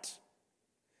not.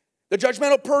 The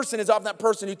judgmental person is often that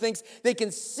person who thinks they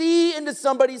can see into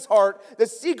somebody's heart, the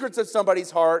secrets of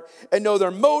somebody's heart, and know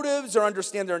their motives or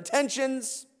understand their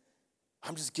intentions.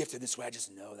 I'm just gifted this way. I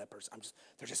just know that person.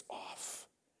 They're just off.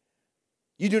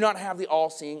 You do not have the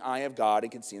all-seeing eye of God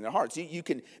and can see in their hearts. You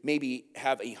can maybe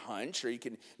have a hunch, or you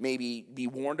can maybe be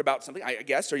warned about something, I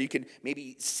guess, or you can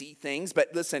maybe see things.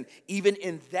 But listen, even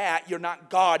in that, you're not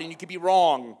God, and you could be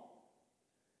wrong.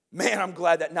 Man, I'm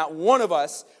glad that not one of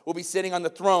us will be sitting on the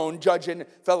throne judging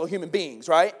fellow human beings,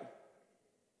 right?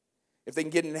 If they can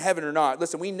get into heaven or not.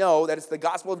 Listen, we know that it's the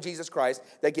gospel of Jesus Christ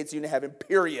that gets you into heaven,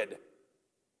 period.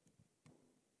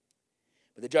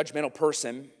 But the judgmental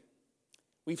person,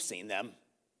 we've seen them.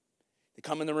 They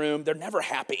come in the room, they're never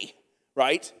happy,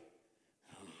 right?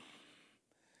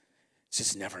 It's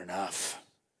just never enough.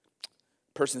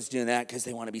 Person's doing that because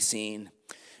they want to be seen.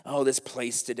 Oh, this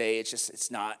place today, it's just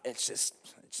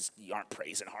you aren't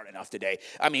praising hard enough today.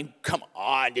 I mean, come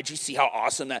on. Did you see how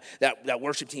awesome that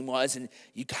worship team was? And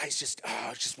you guys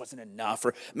it just wasn't enough.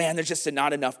 Or, man, there's just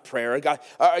not enough prayer. God,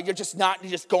 you're just not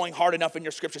going hard enough in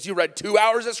your scriptures. You read 2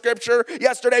 hours of scripture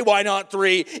yesterday. Why not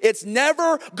 3? It's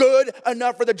never good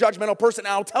enough for the judgmental person.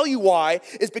 And I'll tell you why.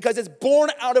 It's because it's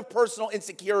born out of personal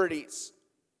insecurities.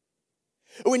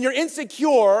 When you're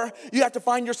insecure, you have to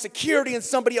find your security in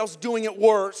somebody else doing it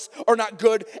worse or not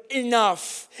good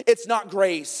enough. It's not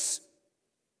grace.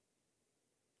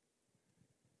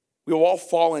 We will all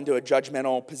fall into a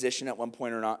judgmental position at one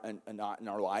point or not in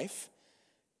our life.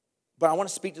 But I want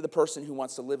to speak to the person who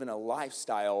wants to live in a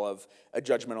lifestyle of a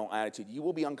judgmental attitude. You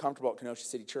will be uncomfortable at Kenosha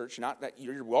City Church. Not that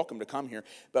you're welcome to come here,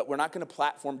 but we're not going to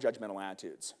platform judgmental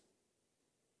attitudes.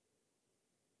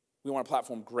 We want to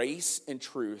platform grace and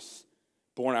truth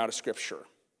born out of Scripture.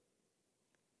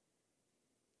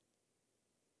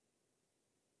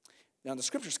 Now, the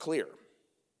Scripture's clear.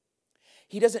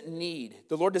 The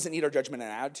Lord doesn't need our judgment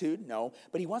and attitude, no,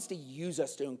 but he wants to use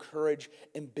us to encourage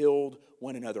and build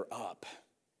one another up.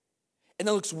 And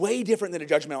that looks way different than a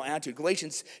judgmental attitude.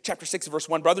 Galatians chapter 6, verse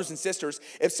 1, brothers and sisters,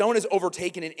 if someone is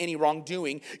overtaken in any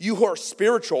wrongdoing, you who are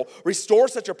spiritual, restore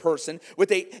such a person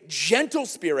with a gentle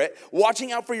spirit,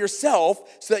 watching out for yourself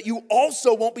so that you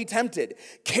also won't be tempted.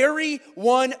 Carry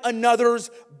one another's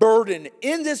burden.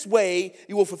 In this way,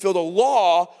 you will fulfill the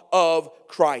law of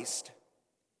Christ.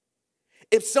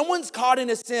 If someone's caught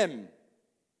in a sin,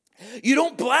 you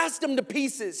don't blast them to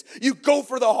pieces. You go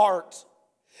for the heart.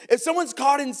 If someone's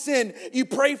caught in sin, you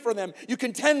pray for them. You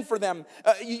contend for them.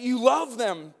 You love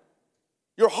them.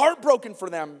 You're heartbroken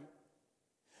for them.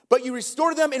 But you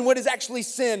restore them in what is actually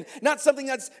sin. Not something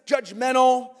that's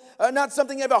judgmental. Not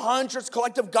something you have a hunch or it's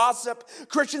collective gossip.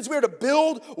 Christians, we are to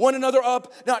build one another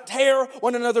up, not tear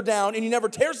one another down. And you never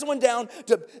tear someone down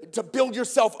to build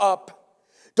yourself up.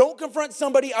 Don't confront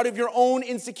somebody out of your own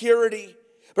insecurity,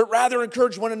 but rather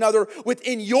encourage one another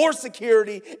within your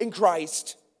security in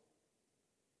Christ.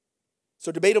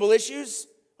 So debatable issues,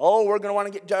 oh, we're going to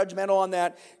want to get judgmental on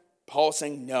that. Paul's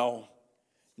saying, no,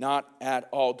 not at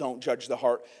all. Don't judge the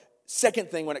heart. Second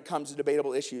thing when it comes to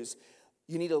debatable issues,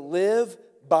 you need to live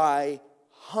by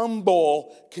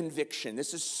humble conviction.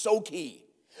 This is so key.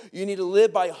 You need to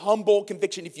live by humble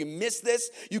conviction. If you miss this,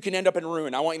 you can end up in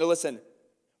ruin. I want you to listen.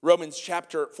 Romans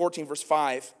chapter 14, verse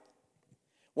 5.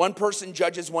 One person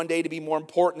judges one day to be more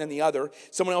important than the other.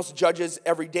 Someone else judges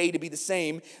every day to be the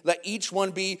same. Let each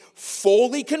one be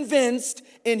fully convinced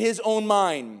in his own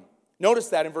mind. Notice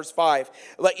that in verse 5.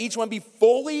 Let each one be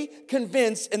fully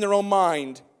convinced in their own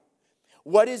mind.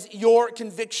 What is your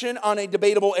conviction on a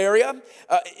debatable area?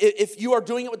 If you are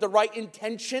doing it with the right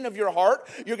intention of your heart,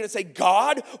 you're going to say,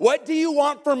 God, what do you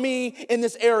want for me in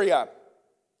this area?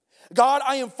 God,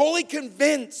 I am fully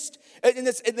convinced in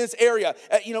this area.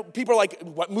 People are like,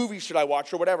 what movie should I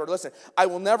watch or whatever? Listen, I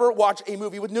will never watch a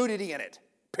movie with nudity in it.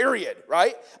 Period,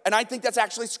 right? And I think that's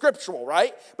actually scriptural,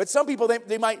 right? But some people,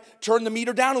 they might turn the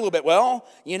meter down a little bit. Well,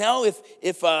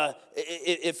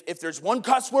 if there's one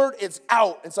cuss word, it's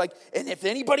out. It's like, and if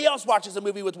anybody else watches a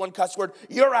movie with one cuss word,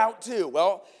 you're out too.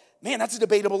 Well, man, that's a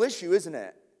debatable issue, isn't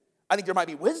it? I think there might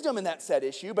be wisdom in that said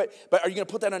issue, but are you going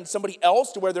to put that on somebody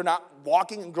else to where they're not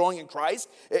walking and growing in Christ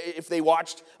if they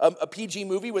watched a PG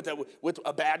movie with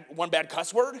one bad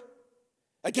cuss word?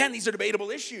 Again, these are debatable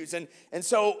issues. And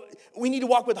so we need to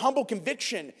walk with humble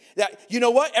conviction that, you know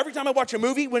what? Every time I watch a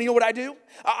movie, you know what I do?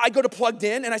 I go to Plugged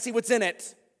In and I see what's in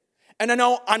it. And I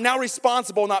know I'm now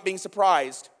responsible, not being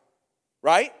surprised.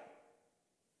 Right?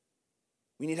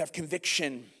 We need to have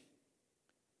conviction.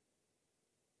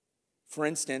 For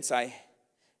instance, I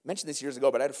mentioned this years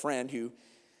ago, but I had a friend who,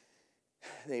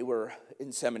 they were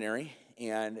in seminary,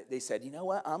 and they said, you know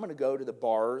what? I'm going to go to the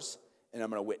bars and I'm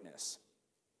going to witness.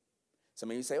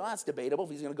 Some of you say, well, that's debatable.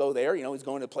 If he's going to go there, he's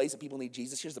going to a place that people need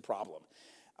Jesus. Here's the problem.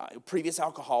 Previous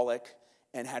alcoholic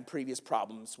and had previous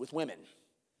problems with women.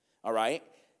 All right?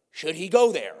 Should he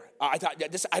go there? I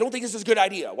don't think this is a good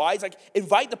idea. Why? It's like,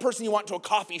 invite the person you want to a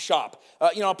coffee shop,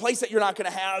 a place that you're not going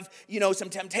to have, some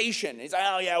temptation. He's like,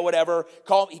 oh, yeah, whatever.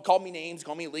 He called me names,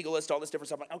 called me legalist, all this different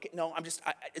stuff. I'm like, okay, no,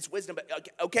 it's wisdom. But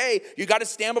okay, you got to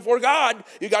stand before God.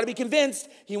 You got to be convinced.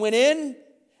 He went in.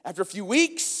 After a few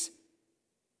weeks,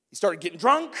 he started getting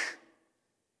drunk,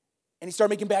 and he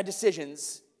started making bad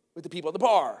decisions with the people at the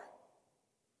bar.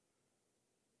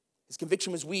 His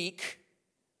conviction was weak,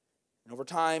 and over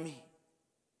time,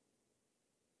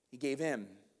 he gave in.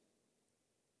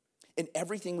 In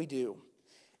everything we do,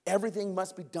 everything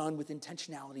must be done with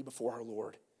intentionality before our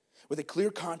Lord, with a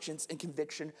clear conscience and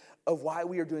conviction of why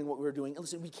we are doing what we're doing. And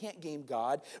listen, we can't game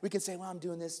God. We can say, well, I'm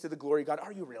doing this to the glory of God.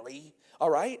 Are you really? All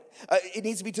right? It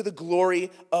needs to be to the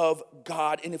glory of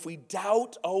God. And if we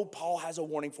doubt, Paul has a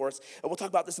warning for us. And we'll talk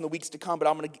about this in the weeks to come, but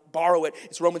I'm going to borrow it.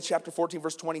 It's Romans chapter 14,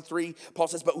 verse 23. Paul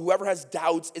says, but whoever has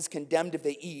doubts is condemned if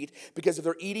they eat, because if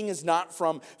their eating is not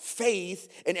from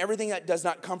faith, and everything that does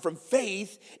not come from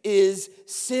faith is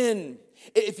sin.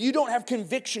 If you don't have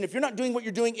conviction, if you're not doing what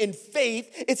you're doing in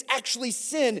faith, it's actually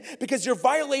sin because you're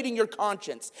violating your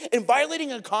conscience. And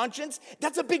violating a conscience,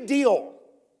 that's a big deal.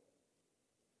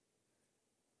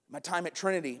 My time at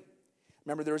Trinity,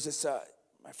 remember there was this,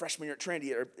 my freshman year at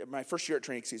Trinity, or my first year at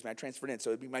Trinity, I transferred in, so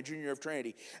it'd be my junior year of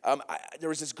Trinity. There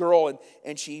was this girl,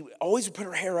 and she always would put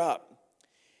her hair up.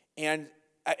 And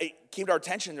it came to our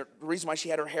attention, the reason why she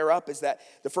had her hair up is that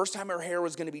the first time her hair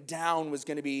was going to be down was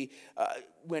going to be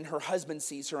when her husband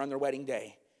sees her on their wedding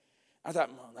day. I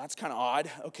thought, well, that's kind of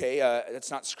odd. Okay, that's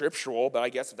not scriptural, but I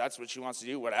guess if that's what she wants to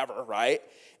do, whatever, right?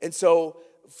 And so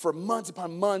for months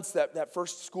upon months, that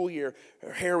first school year,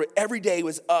 her hair every day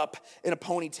was up in a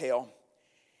ponytail.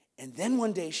 And then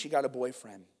one day she got a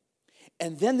boyfriend.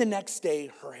 And then the next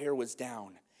day her hair was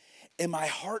down. And my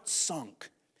heart sunk.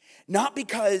 Not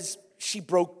because she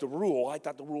broke the rule. I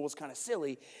thought the rule was kind of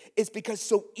silly. It's because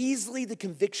so easily the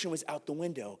conviction was out the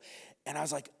window. And I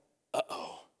was like,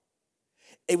 uh-oh.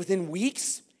 And within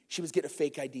weeks, she was getting a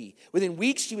fake ID. Within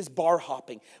weeks, she was bar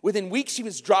hopping. Within weeks, she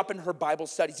was dropping her Bible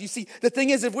studies. You see, the thing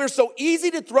is, if we're so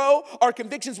easy to throw our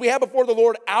convictions we have before the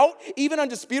Lord out, even on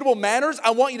disputable matters,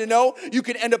 I want you to know you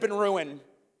can end up in ruin.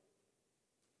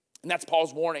 And that's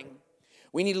Paul's warning.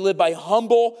 We need to live by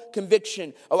humble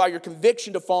conviction. Allow your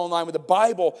conviction to fall in line with the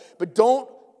Bible, but don't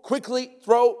quickly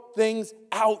throw things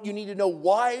out. You need to know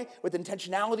why, with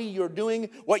intentionality, you're doing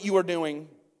what you are doing.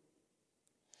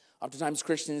 Oftentimes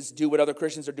Christians do what other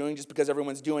Christians are doing just because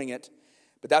everyone's doing it.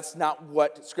 But that's not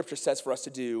what Scripture says for us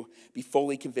to do, be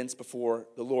fully convinced before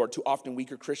the Lord. Too often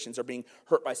weaker Christians are being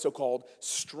hurt by so-called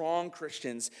strong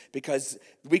Christians because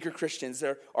weaker Christians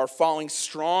are following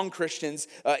strong Christians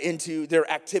into their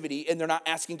activity, and they're not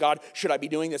asking God, should I be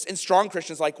doing this? And strong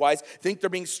Christians, likewise, think they're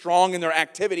being strong in their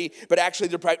activity, but actually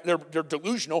they're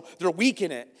delusional, they're weak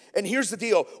in it. And here's the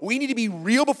deal. We need to be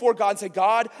real before God and say,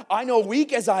 God, I know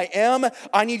weak as I am,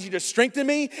 I need you to strengthen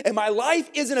me, and my life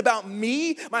isn't about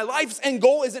me. My life's end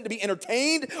goal isn't to be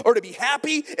entertained or to be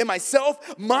happy in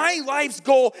myself. My life's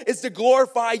goal is to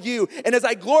glorify you. And as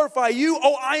I glorify you,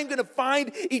 I am going to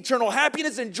find eternal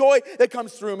happiness and joy that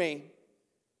comes through me.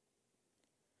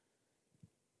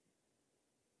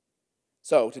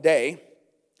 So today,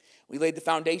 we laid the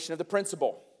foundation of the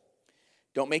principle.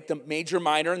 Don't make the major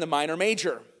minor and the minor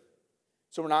major.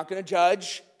 So we're not going to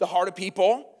judge the heart of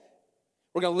people.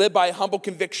 We're going to live by a humble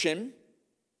conviction.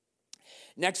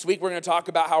 Next week, we're going to talk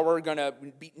about how we're going to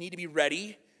need to be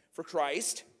ready for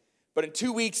Christ. But in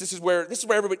 2 weeks, this is where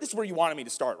you wanted me to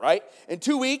start, right? In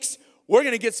 2 weeks, we're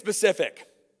going to get specific,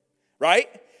 right?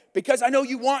 Because I know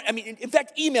you want, in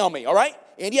fact, email me, all right?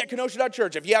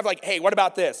 Andy@kenosha.church. If you have hey, what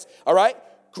about this? All right?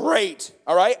 Great,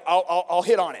 all right? I'll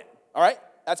hit on it, all right?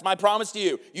 That's my promise to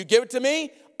you. You give it to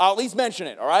me, I'll at least mention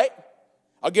it, all right?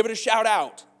 I'll give it a shout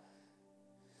out.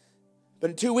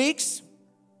 But in 2 weeks,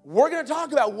 we're going to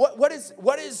talk about what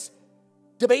is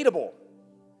debatable.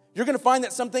 You're going to find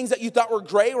that some things that you thought were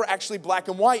gray were actually black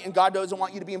and white, and God doesn't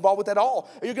want you to be involved with that at all.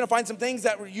 Or you're going to find some things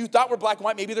that you thought were black and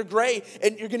white, maybe they're gray,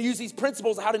 and you're going to use these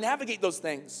principles of how to navigate those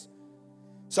things.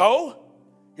 So,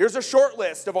 here's a short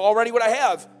list of already what I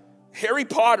have. Harry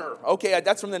Potter. Okay,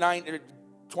 that's from the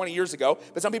 20 years ago,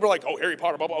 but some people are like, Harry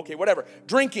Potter, blah, blah, okay, whatever.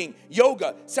 Drinking,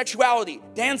 yoga, sexuality,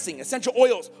 dancing, essential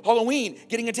oils, Halloween,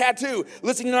 getting a tattoo,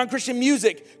 listening to non-Christian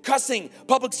music, cussing,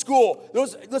 public school.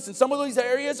 Some of these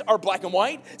areas are black and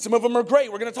white. Some of them are gray.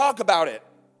 We're going to talk about it.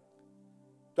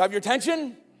 Do I have your attention?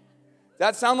 Does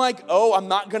that sound like, I'm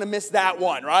not going to miss that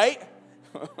one, right?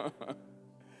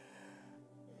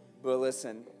 But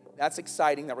listen, that's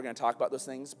exciting that we're going to talk about those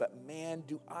things, but man,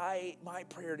 my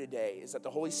prayer today is that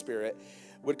the Holy Spirit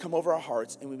would come over our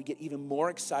hearts and we would get even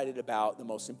more excited about the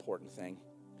most important thing,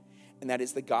 and that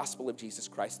is the gospel of Jesus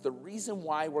Christ. The reason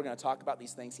why we're going to talk about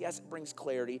these things, yes, it brings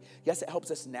clarity, yes, it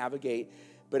helps us navigate,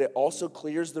 but it also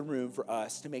clears the room for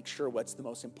us to make sure what's the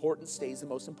most important stays the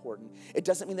most important. It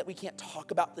doesn't mean that we can't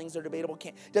talk about things that are debatable.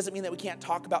 Doesn't mean that we can't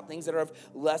talk about things that are of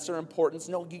lesser importance.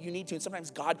 No, you need to. And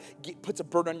sometimes God puts a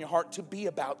burden on your heart to be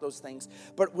about those things.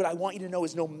 But what I want you to know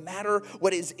is no matter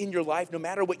what is in your life, no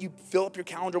matter what you fill up your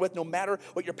calendar with, no matter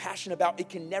what you're passionate about, it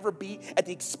can never be at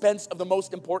the expense of the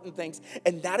most important things.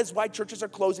 And that is why churches are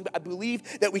closing. But I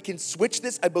believe that we can switch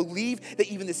this. I believe that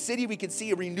even the city, we can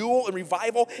see a renewal and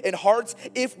revival in hearts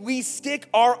if we stick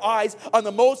our eyes on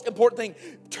the most important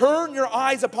thing. Turn your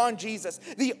eyes upon Jesus,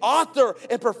 the author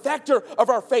and perfecter of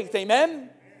our faith.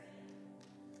 Amen?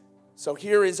 So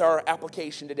here is our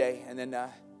application today, and then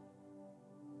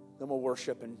we'll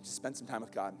worship and spend some time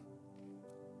with God.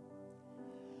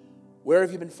 Where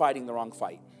have you been fighting the wrong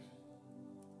fight?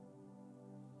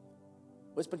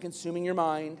 What's been consuming your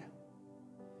mind,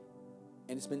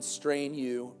 and it's been straying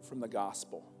you from the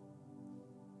gospel?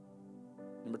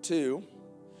 Number 2,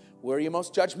 where are you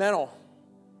most judgmental?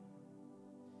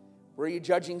 Where are you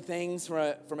judging things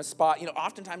from a spot?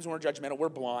 Oftentimes when we're judgmental, we're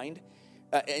blind.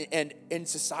 And in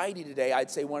society today,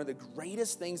 I'd say one of the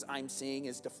greatest things I'm seeing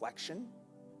is deflection.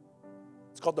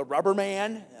 It's called the rubber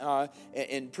man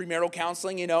in premarital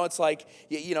counseling. It's like,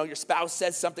 your spouse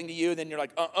says something to you, then you're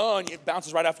like, and it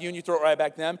bounces right off you and you throw it right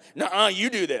back to them. Nuh-uh, you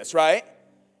do this, right?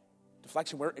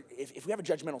 Deflection, if we have a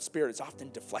judgmental spirit, it's often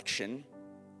deflection.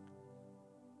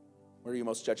 Where are you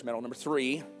most judgmental? Number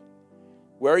 3,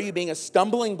 where are you being a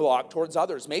stumbling block towards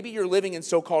others? Maybe you're living in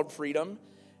so-called freedom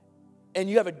and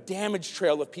you have a damage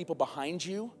trail of people behind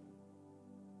you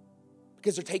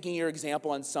because they're taking your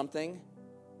example on something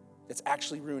that's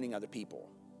actually ruining other people.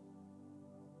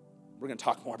 We're going to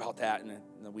talk more about that in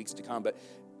the weeks to come, but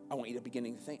I want you to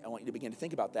begin to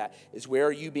think about that. Is where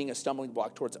are you being a stumbling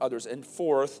block towards others? And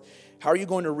 4th, how are you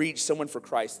going to reach someone for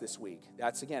Christ this week?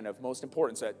 That's, again, of most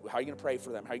importance. How are you going to pray for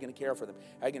them? How are you going to care for them?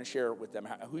 How are you going to share with them?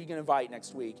 Who are you going to invite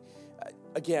next week?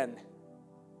 Again,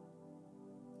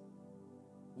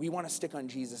 we want to stick on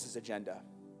Jesus' agenda.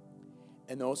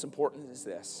 And the most important is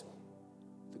this: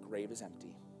 the grave is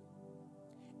empty.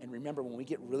 And remember, when we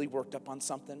get really worked up on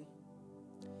something,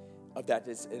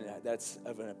 that's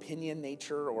of an opinion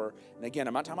nature, and again,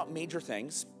 I'm not talking about major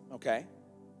things, okay?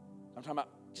 I'm talking about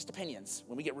just opinions.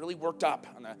 When we get really worked up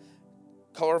on the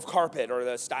color of carpet or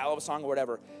the style of a song or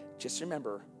whatever, just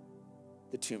remember,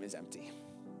 the tomb is empty.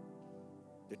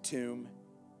 The tomb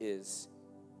is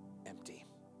empty.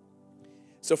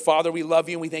 So, Father, we love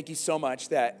you and we thank you so much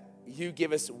that you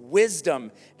give us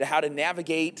wisdom to how to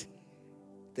navigate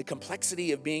the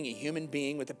complexity of being a human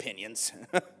being with opinions.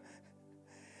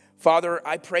 Father,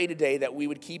 I pray today that we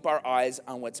would keep our eyes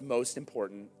on what's most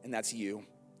important, and that's you.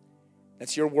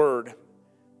 That's your word.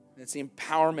 That's the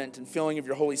empowerment and filling of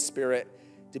your Holy Spirit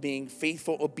to being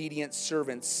faithful, obedient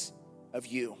servants of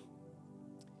you.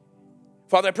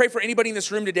 Father, I pray for anybody in this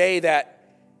room today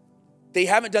that they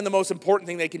haven't done the most important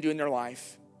thing they can do in their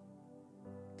life,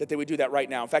 that they would do that right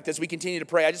now. In fact, as we continue to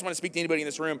pray, I just want to speak to anybody in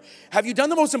this room. Have you done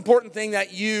the most important thing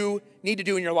that you need to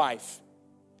do in your life?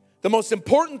 The most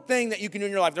important thing that you can do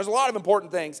in your life. There's a lot of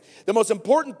important things. The most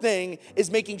important thing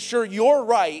is making sure you're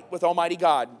right with Almighty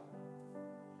God.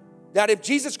 That if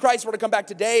Jesus Christ were to come back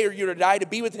today or you were to die to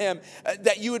be with him,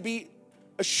 that you would be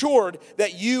assured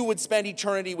that you would spend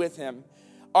eternity with him.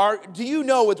 Do you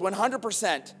know with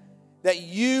 100% that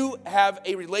you have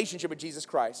a relationship with Jesus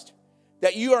Christ?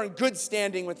 That you are in good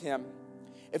standing with him?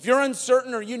 If you're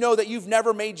uncertain or you know that you've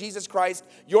never made Jesus Christ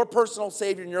your personal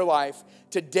Savior in your life,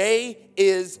 today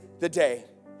is the day.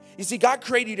 You see, God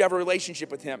created you to have a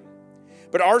relationship with him.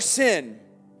 But our sin,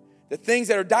 the things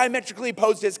that are diametrically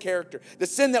opposed to his character, the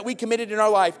sin that we committed in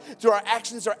our life, through our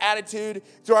actions, our attitude,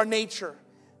 through our nature,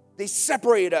 they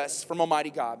separate us from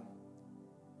Almighty God.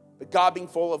 But God, being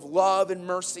full of love and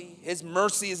mercy, his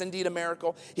mercy is indeed a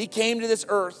miracle. He came to this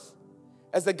earth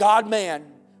as the God-man,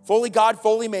 fully God,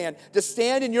 fully man, to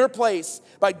stand in your place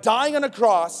by dying on a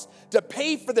cross to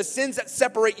pay for the sins that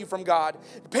separate you from God,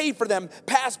 to pay for them,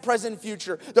 past, present,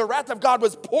 future. The wrath of God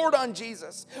was poured on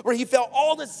Jesus, where he felt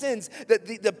all the sins,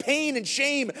 the pain and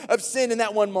shame of sin in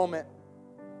that one moment.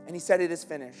 And he said, it is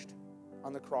finished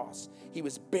on the cross. He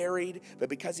was buried, but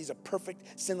because he's a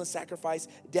perfect, sinless sacrifice,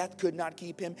 death could not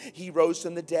keep him. He rose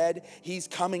from the dead. He's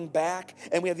coming back,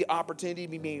 and we have the opportunity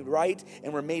to be made right,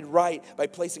 and we're made right by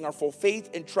placing our full faith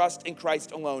and trust in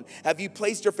Christ alone. Have you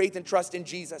placed your faith and trust in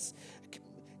Jesus?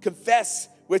 Confess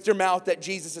with your mouth that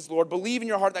Jesus is Lord. Believe in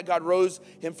your heart that God rose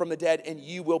him from the dead, and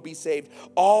you will be saved.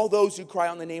 All those who cry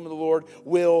on the name of the Lord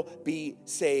will be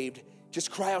saved. Just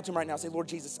cry out to him right now. Say, Lord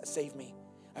Jesus, save me.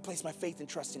 I place my faith and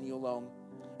trust in you alone.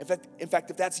 In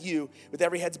fact, if that's you, with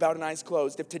every head's bowed and eyes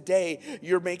closed, if today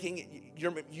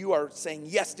you are saying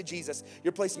yes to Jesus,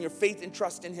 you're placing your faith and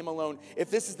trust in him alone.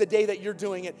 If this is the day that you're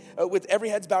doing it, with every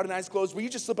head's bowed and eyes closed, will you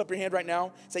just slip up your hand right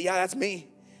now? Say, yeah, that's me.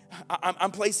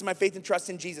 I'm placing my faith and trust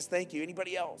in Jesus. Thank you.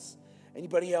 Anybody else?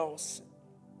 Anybody else?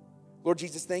 Lord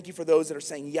Jesus, thank you for those that are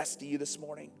saying yes to you this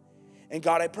morning. And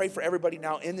God, I pray for everybody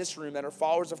now in this room that are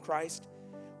followers of Christ.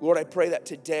 Lord, I pray that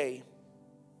today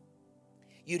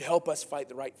you'd help us fight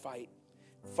the right fight.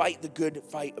 Fight the good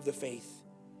fight of the faith.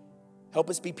 Help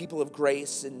us be people of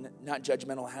grace and not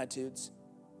judgmental attitudes.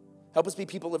 Help us be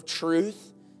people of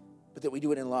truth, but that we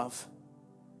do it in love.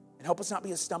 And help us not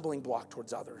be a stumbling block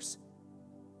towards others.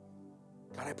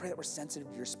 God, I pray that we're sensitive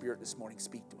to your Spirit this morning.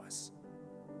 Speak to us.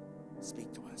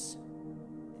 Speak to us.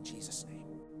 In Jesus' name.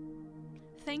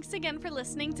 Thanks again for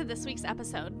listening to this week's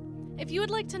episode. If you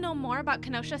would like to know more about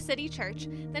Kenosha City Church,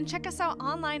 then check us out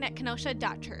online at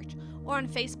kenosha.church or on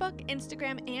Facebook,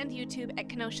 Instagram, and YouTube at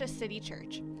Kenosha City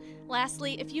Church.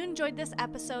 Lastly, if you enjoyed this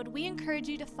episode, we encourage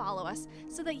you to follow us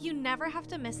so that you never have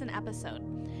to miss an episode.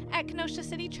 At Kenosha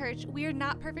City Church, we are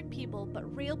not perfect people,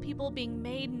 but real people being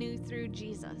made new through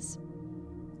Jesus.